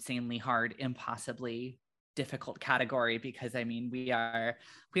such an insanely hard, impossibly difficult category, because I mean, we are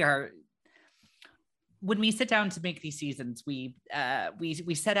when we sit down to make these seasons, we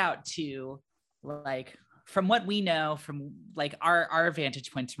set out to, like, from what we know, from like our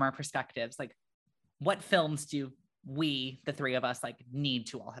vantage points, from our perspectives, like, what films do we, the three of us, like, need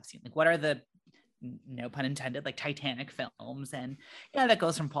to all have seen? Like, what are the, no pun intended, like, Titanic films? And yeah, that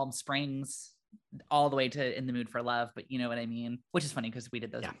goes from Palm Springs all the way to In the Mood for Love, but you know what I mean? Which is funny because we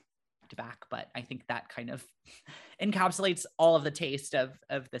did those to back, but I think that kind of encapsulates all of the taste of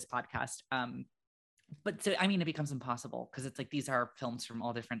this podcast. But so, I mean, it becomes impossible because it's like, these are films from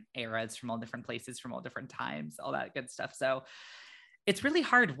all different eras, from all different places, from all different times, all that good stuff. So it's really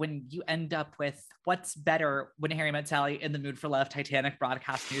hard when you end up with what's better, When Harry Met Sally, In the Mood for Love, Titanic,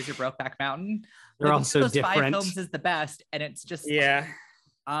 Broadcast News, or Brokeback Mountain. They're like, all so those different. 5 films is the best, and it's just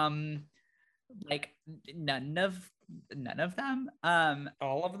like none of them.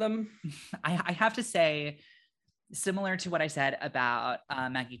 All of them. I have to say, similar to what I said about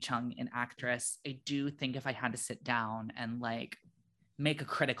Maggie Cheung, an actress, I do think if I had to sit down and like make a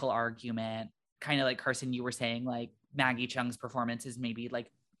critical argument, kind of like Carson, you were saying, like, Maggie Cheung's performance is maybe like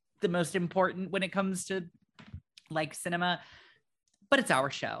the most important when it comes to like cinema, but it's our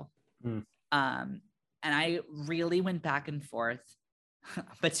show. And I really went back and forth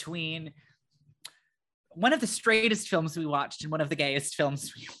between one of the straightest films we watched and one of the gayest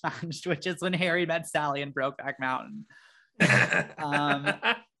films we watched, which is When Harry Met Sally and Brokeback Mountain.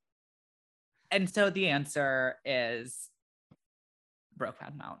 And so the answer is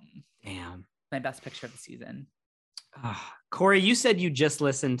Brokeback Mountain. Damn. My best picture of the season. Corey, you said you just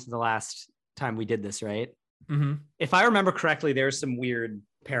listened to the last time we did this, right? Mm-hmm. If I remember correctly, there's some weird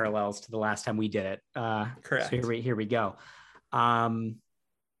parallels to the last time we did it. Correct. So here we go. Fucking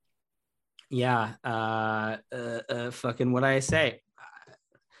what I say.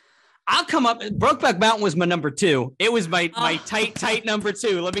 I'll come up. Brokeback Mountain was my number 2. It was my tight number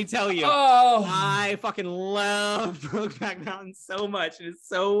 2. Let me tell you. Oh, I fucking love Brokeback Mountain so much. It is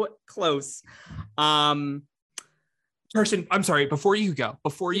so close. Person, I'm sorry. Before you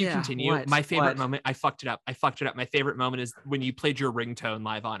continue, what? My favorite moment. I fucked it up. My favorite moment is when you played your ringtone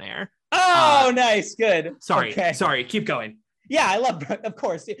live on air. Oh, nice, good. Sorry, Okay. sorry. Keep going. Yeah, I love, of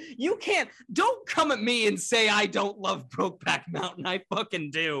course. You don't come at me and say I don't love Brokeback Mountain. I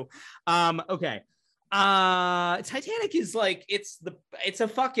fucking do. Okay. Titanic is like, it's a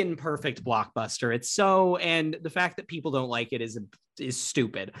fucking perfect blockbuster. It's so, and the fact that people don't like it is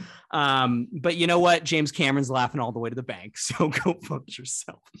stupid. But you know what? James Cameron's laughing all the way to the bank. So go fuck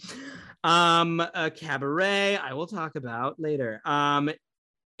yourself. Cabaret, I will talk about later.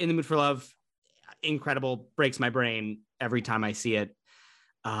 In the Mood for Love, incredible, breaks my brain every time I see it.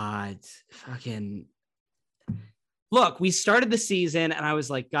 It's fucking, look, we started the season and I was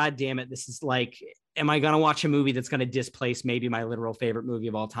like, God damn it, this is like, am I gonna watch a movie that's gonna displace maybe my literal favorite movie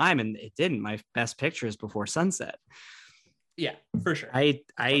of all time? And it didn't. My best picture is Before Sunset. Yeah, for sure. I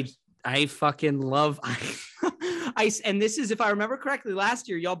fucking love and this is, if I remember correctly, last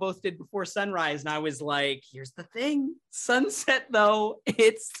year y'all both did Before Sunrise, and I was like, here's the thing, Sunset though,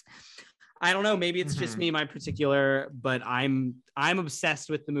 I don't know. Maybe it's just me, my particular, but I'm obsessed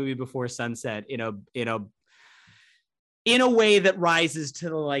with the movie Before Sunset in a way that rises to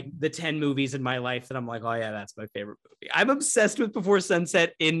the 10 movies in my life that I'm like, oh yeah, that's my favorite movie. I'm obsessed with Before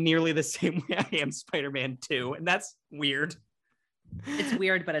Sunset in nearly the same way I am Spider-Man 2, and that's weird. It's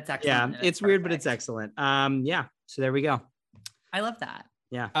weird, but it's excellent. Yeah, it's weird, but it's excellent. Yeah. So there we go. I love that.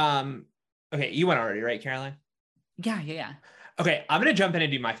 Yeah. Okay, you went already, right, Caroline? Yeah. Okay, I'm gonna jump in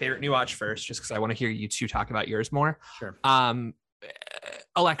and do my favorite new watch first, just because I want to hear you two talk about yours more. Sure.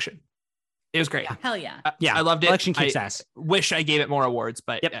 Election. It was great. Yeah. Hell yeah. Yeah, I loved it. Election kicks ass. Wish I gave it more awards,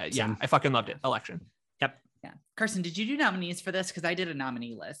 but Yep, yeah, I fucking loved it. Election. Yep. Yeah. Carson, did you do nominees for this? Because I did a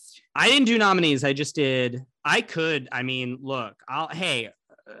nominee list. I didn't do nominees. I just did. Look,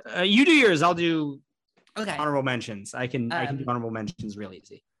 you do yours. I'll do honorable mentions. I can do honorable mentions real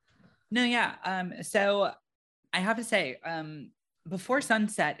easy. No, yeah. So I have to say, Before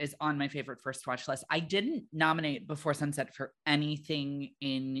Sunset is on my favorite first watch list. I didn't nominate Before Sunset for anything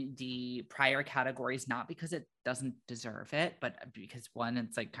in the prior categories, not because it doesn't deserve it, but because one,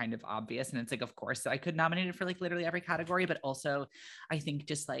 it's like kind of obvious. And it's like, of course, I could nominate it for like literally every category, but also I think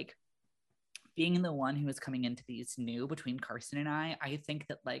just like being the one who is coming into these new between Carson and I think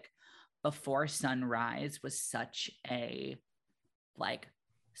that like Before Sunrise was such a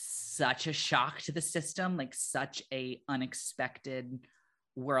shock to the system, like such a unexpected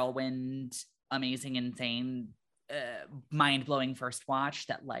whirlwind, amazing, insane, mind-blowing first watch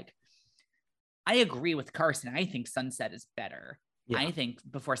that like I agree with Carson. I think Sunset is better. Yeah. I think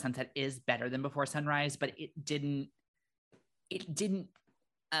Before Sunset is better than Before Sunrise, but it didn't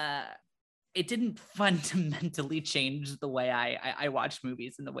fundamentally change the way I watch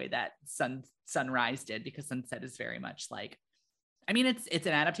movies in the way that Sunrise did, because Sunset is very much like, I mean, it's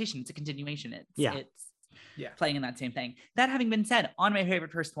an adaptation. It's a continuation. It's playing in that same thing. That having been said, on my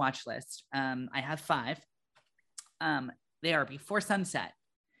favorite first watch list, I have 5. They are Before Sunset,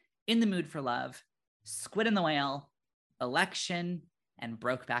 In the Mood for Love, Squid and the Whale, Election, and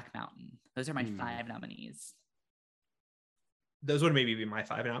Brokeback Mountain. Those are my 5 nominees. Those would maybe be my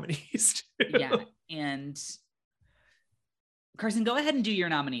 5 nominees. Yeah, and Carson, go ahead and do your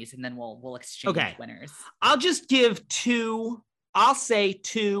nominees, and then we'll exchange winners. I'll just give 2. I'll say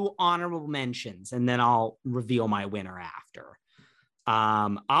 2 honorable mentions, and then I'll reveal my winner after.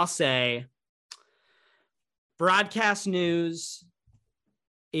 I'll say Broadcast News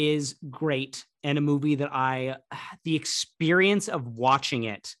is great, and a movie that the experience of watching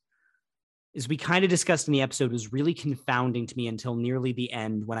it, as we kind of discussed in the episode, was really confounding to me until nearly the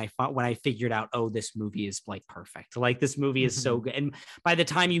end when I figured out, oh, this movie is like perfect. Like this movie is so good. And by the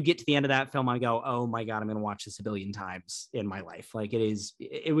time you get to the end of that film, I go, oh my God, I'm going to watch this a billion times in my life. Like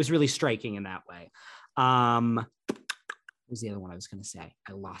it was really striking in that way. What was the other one I was going to say?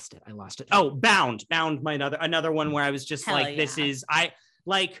 I lost it. Oh, Bound, another one where I was just this is,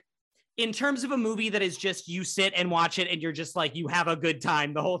 in terms of a movie that is just, you sit and watch it and you're just like, you have a good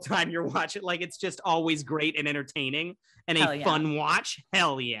time the whole time you're watching. Like, it's just always great and entertaining and fun watch.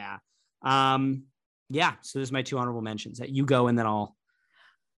 Hell yeah. Yeah. So there's my 2 honorable mentions. That you go, and then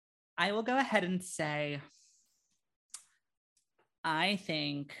I will go ahead and say, I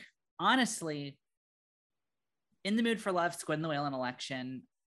think, honestly, In the Mood for Love, Squid and the Whale, and Election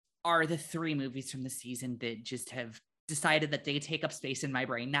are the 3 movies from the season that just have decided that they take up space in my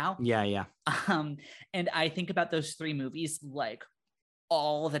brain now. Yeah. And I think about those 3 movies like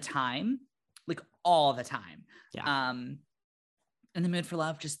all the time. Yeah. In the Mood for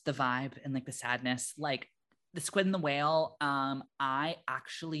Love, just the vibe and like the sadness, like the Squid and the Whale. I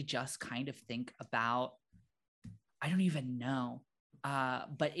actually just kind of think about, I don't even know.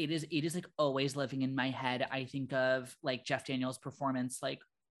 But it is like always living in my head. I think of like Jeff Daniels' performance, like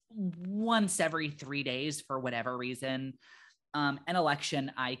once every 3 days for whatever reason. An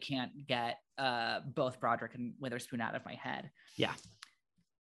Election, I can't get both Broderick and Witherspoon out of my head. Yeah.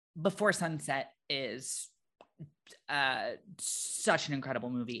 Before Sunset is such an incredible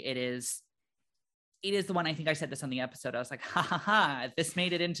movie. It is the one, I think I said this on the episode. I was like, ha, this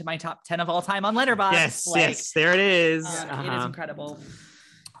made it into my top 10 of all time on Letterboxd. Yes, there it is. It is incredible.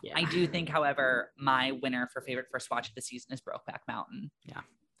 Yeah. I do think, however, my winner for favorite first watch of the season is Brokeback Mountain. Yeah.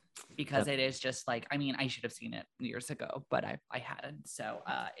 Because it is just like, I mean, I should have seen it years ago, but I hadn't. So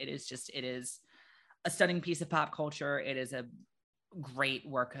it is a stunning piece of pop culture. It is a great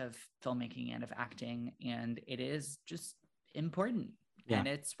work of filmmaking and of acting, and it is just important. And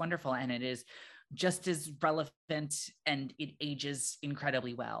it's wonderful, and it is just as relevant, and it ages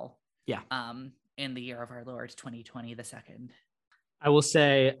incredibly well. Yeah. In the year of our Lord 2020, the second. I will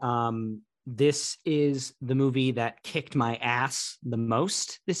say, this is the movie that kicked my ass the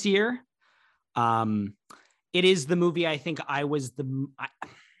most this year. It is the movie I think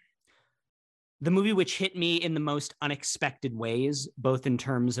the movie which hit me in the most unexpected ways, both in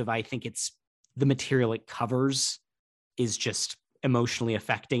terms of I think it's the material it covers is just emotionally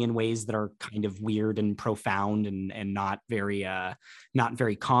affecting in ways that are kind of weird and profound and not very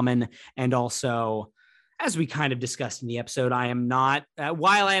common. And also, as we kind of discussed in the episode, I am not,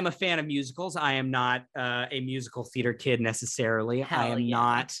 while I am a fan of musicals, I am not a musical theater kid necessarily. I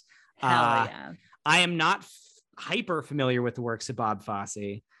am not hyper familiar with the works of Bob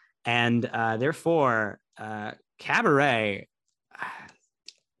Fosse. And therefore, Cabaret,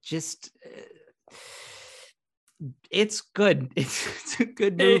 it's good. It's a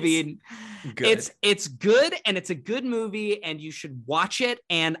good movie. It's good, and it's a good movie, and you should watch it.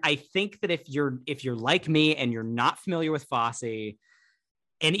 And I think that if you're like me and you're not familiar with Fosse, and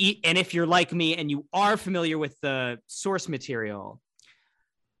if you're like me and you are familiar with the source material,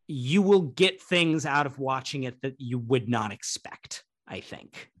 you will get things out of watching it that you would not expect, I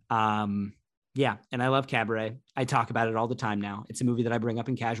think. Yeah, and I love Cabaret. I talk about it all the time now. It's a movie that I bring up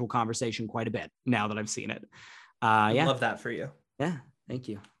in casual conversation quite a bit now that I've seen it. I love that for you. Yeah, thank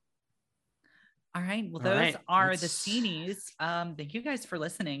you. All right. Well, those are the Scenes. Thank you guys for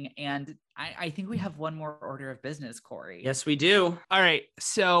listening. And I think we have one more order of business, Corey. Yes, we do. All right.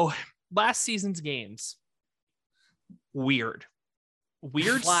 So last season's games. Weird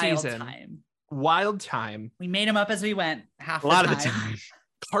Wild season. Wild time. We made them up as we went. A lot of the time.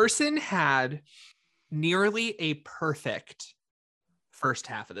 Carson had nearly a perfect first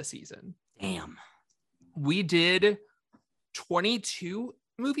half of the season. Damn. We did 22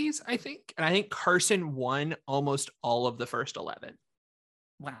 movies, I think. And I think Carson won almost all of the first 11.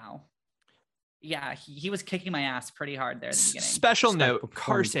 Wow. Yeah, he was kicking my ass pretty hard there at the beginning. Special note,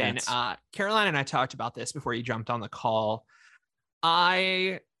 Carson, Caroline and I talked about this before you jumped on the call.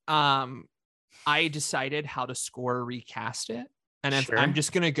 I decided how to score recast it. And if I'm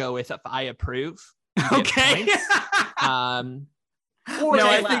just going to go with if I approve. Okay. I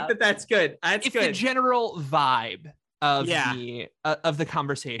think that's good. That's if good. The general vibe of the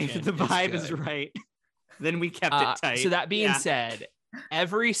conversation. If the vibe is right, then we kept it tight. So that being said,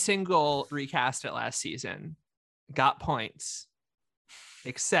 every single recast it last season got points,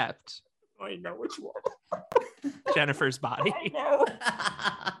 except I know which one. Jennifer's Body. I know.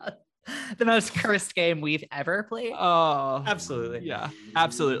 The most cursed game we've ever played. Oh, absolutely. Yeah,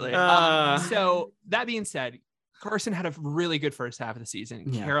 absolutely. So that being said, Carson had a really good first half of the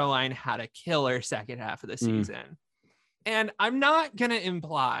season. Yeah. Caroline had a killer second half of the season. And I'm not going to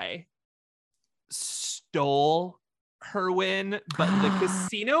imply stole her win, but the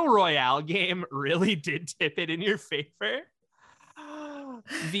Casino Royale game really did tip it in your favor.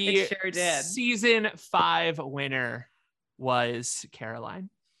 It sure did. Season 5 winner was Caroline.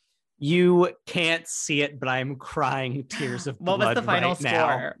 You can't see it, but I'm crying tears of blood. What was the final score?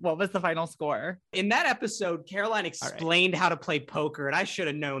 Now. What was the final score? In that episode, Caroline explained how to play poker, and I should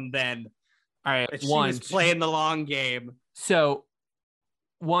have known then. All right, she was playing the long game. So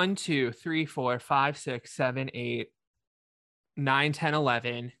 1, 2, 3, 4, 5, 6, 7, 8, 9, 10,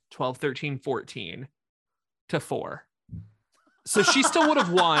 11, 12, 13, 14 to 4. So she still would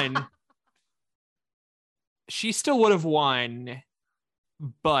have won.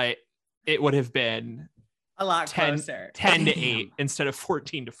 But it would have been a lot closer. 10 to 8 instead of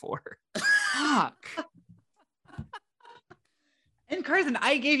 14 to 4. Fuck. And Carson,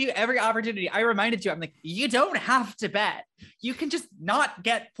 I gave you every opportunity. I reminded you, I'm like, you don't have to bet. You can just not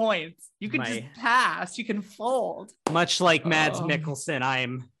get points. You can just pass. You can fold. Much like Mads Mikkelsen,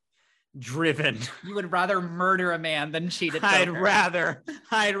 I'm driven. You would rather murder a man than cheat at poker.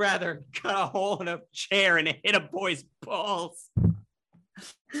 I'd rather cut a hole in a chair and hit a boy's balls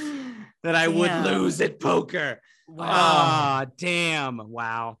that I would lose at poker. Wow. Oh, damn.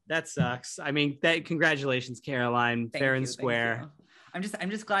 Wow. That sucks. I mean, congratulations, Caroline. Fair and square. I'm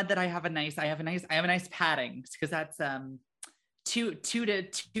just glad that I have a nice padding, because that's two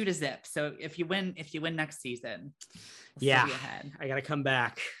to zip. So if you win next season, we'll be ahead. I gotta come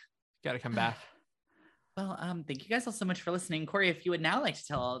back. Well, thank you guys all so much for listening. Corey, if you would now like to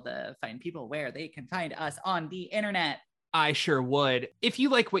tell all the fine people where they can find us on the internet. I sure would. If you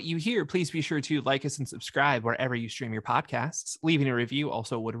like what you hear, please be sure to like us and subscribe wherever you stream your podcasts. Leaving a review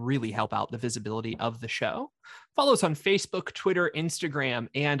also would really help out the visibility of the show. Follow us on Facebook, Twitter, Instagram,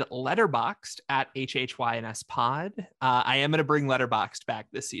 and Letterboxd at HHYNSPod. I am going to bring Letterboxd back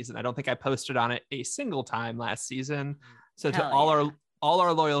this season. I don't think I posted on it a single time last season. So to all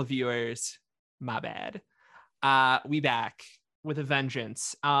our loyal viewers, my bad. We back with a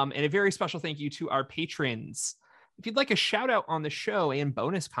vengeance. And a very special thank you to our patrons. If you'd like a shout out on the show and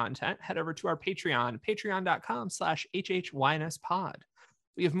bonus content, head over to our Patreon, patreon.com/HHYNSpod.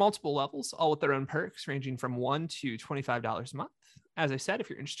 We have multiple levels, all with their own perks, ranging from $1 to $25 a month. As I said, if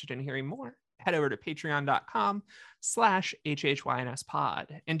you're interested in hearing more, head over to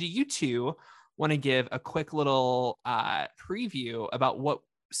patreon.com/HHYNSpod. And do you two want to give a quick little preview about what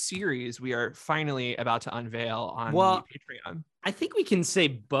series we are finally about to unveil on the Patreon? I think we can say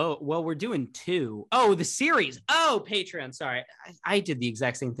both. Well, we're doing two. Oh, the series. Oh, Patreon. Sorry. I did the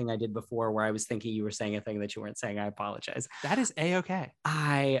exact same thing I did before where I was thinking you were saying a thing that you weren't saying. I apologize. That is A-okay.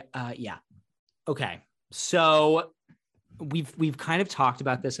 Yeah. Okay. So we've kind of talked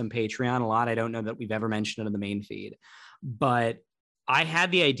about this on Patreon a lot. I don't know that we've ever mentioned it on the main feed, but I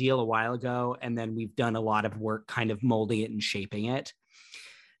had the ideal a while ago, and then we've done a lot of work kind of molding it and shaping it,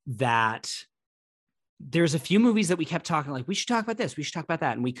 that there's a few movies that we kept talking like, we should talk about this, we should talk about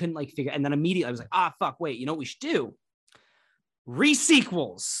that, and we couldn't like figure. And then immediately I was like, fuck, wait, you know what we should do?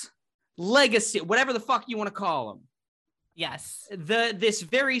 Re-sequels, legacy, whatever the fuck you want to call them. Yes. This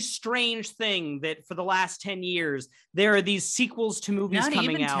very strange thing that for the last 10 years, there are these sequels to movies Not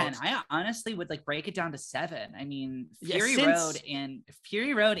coming even 10. out. I honestly would like break it down to 7. I mean, Fury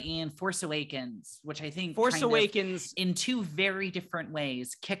Road and Force Awakens, which I think Force Awakens in two very different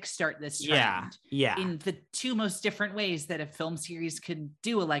ways kickstart this trend. Yeah. In the two most different ways that a film series can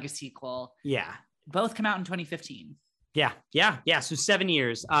do a legacy sequel. Yeah. Both come out in 2015. Yeah. So 7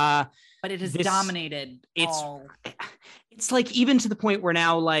 years. But it has dominated. It's like even to the point where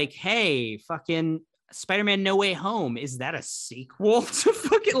now, like, hey, fucking Spider-Man No Way Home, is that a sequel to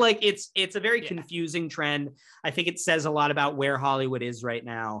fucking, like, it's a very confusing trend. I think it says a lot about where Hollywood is right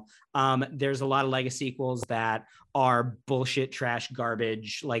now. There's a lot of legacy sequels that are bullshit, trash,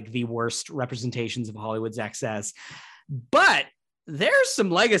 garbage, like the worst representations of Hollywood's excess. But there's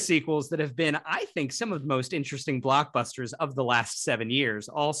some legacy sequels that have been, I think, some of the most interesting blockbusters of the last 7 years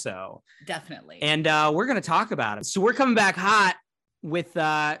also. Definitely. And we're going to talk about it. So we're coming back hot with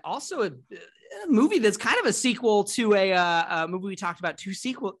also a movie that's kind of a sequel to a movie we talked about 2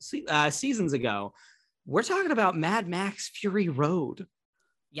 seasons ago. We're talking about Mad Max Fury Road.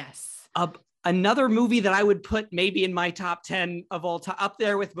 Yes. Another movie that I would put maybe in my top 10 of all time, up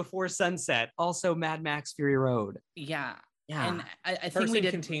there with Before Sunset. Also Mad Max Fury Road. Yeah. Yeah. And I think it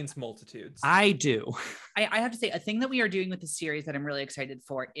contains multitudes. I do. I have to say, a thing that we are doing with the series that I'm really excited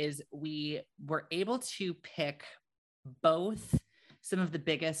for is we were able to pick both some of the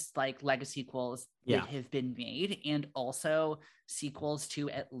biggest like legacy sequels that have been made, and also sequels to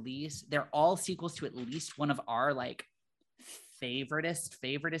they're all sequels to at least one of our like favoritist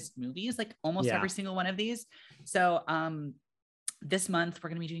movies, like almost every single one of these. So this month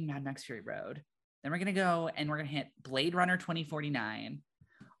we're going to be doing Mad Max Fury Road. Then we're going to go and we're going to hit Blade Runner 2049.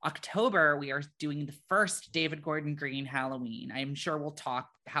 October, we are doing the first David Gordon Green Halloween. I'm sure we'll talk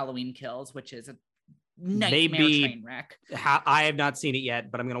Halloween Kills, which is a nightmare train wreck. I have not seen it yet,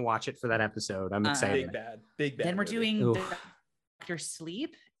 but I'm going to watch it for that episode. I'm excited. Big bad. Then we're doing Dr.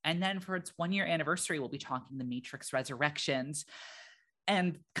 Sleep. And then for its 1-year anniversary, we'll be talking The Matrix Resurrections.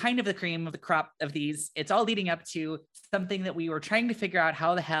 And kind of the cream of the crop of these, it's all leading up to something that we were trying to figure out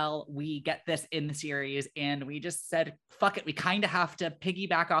how the hell we get this in the series. And we just said, fuck it. We kind of have to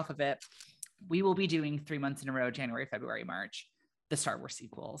piggyback off of it. We will be doing 3 months in a row, January, February, March, the Star Wars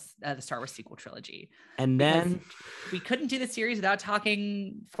sequels, the Star Wars sequel trilogy. And then we couldn't do the series without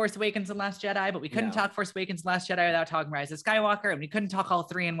talking Force Awakens and Last Jedi, but we couldn't talk Force Awakens and Last Jedi without talking Rise of Skywalker. And we couldn't talk all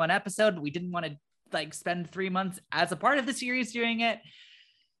 3 in one episode, but we didn't want to like spend 3 months as a part of the series doing it.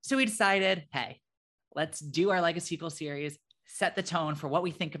 So we decided, hey, let's do our legacy sequel series, set the tone for what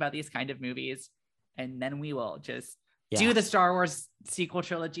we think about these kind of movies, and then we will just do the Star Wars sequel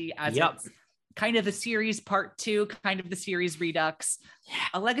trilogy as it's kind of the series part 2, kind of the series redux,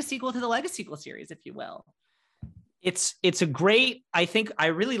 a legacy sequel to the legacy sequel series, if you will. It's a great, I think I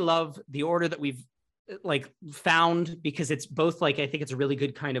really love the order that we've like found, because it's both like, I think it's a really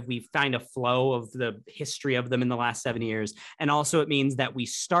good kind of, we find a flow of the history of them in the last 7 years. And also it means that we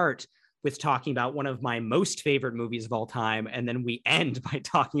start with talking about one of my most favorite movies of all time. And then we end by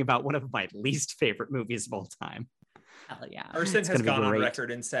talking about one of my least favorite movies of all time. Hell yeah. Arson has gone on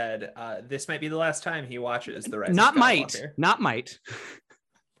record and said, this might be the last time he watches the Rise Not of Skywalker. Not might.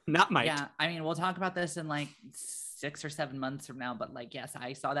 Yeah. I mean, we'll talk about this in like 6 or 7 months from now, but like, yes,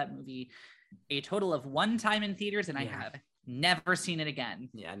 I saw that movie a total of 1 time in theaters, and I have never seen it again.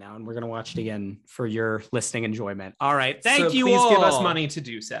 Yeah, now, and we're gonna watch it again for your listening enjoyment. All right, thank you. Please all. give us money to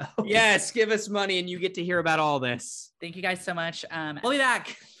do so. Yes, give us money, and you get to hear about all this. Thank you guys so much. We'll be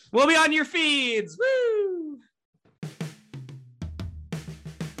back. We'll be on your feeds. Woo!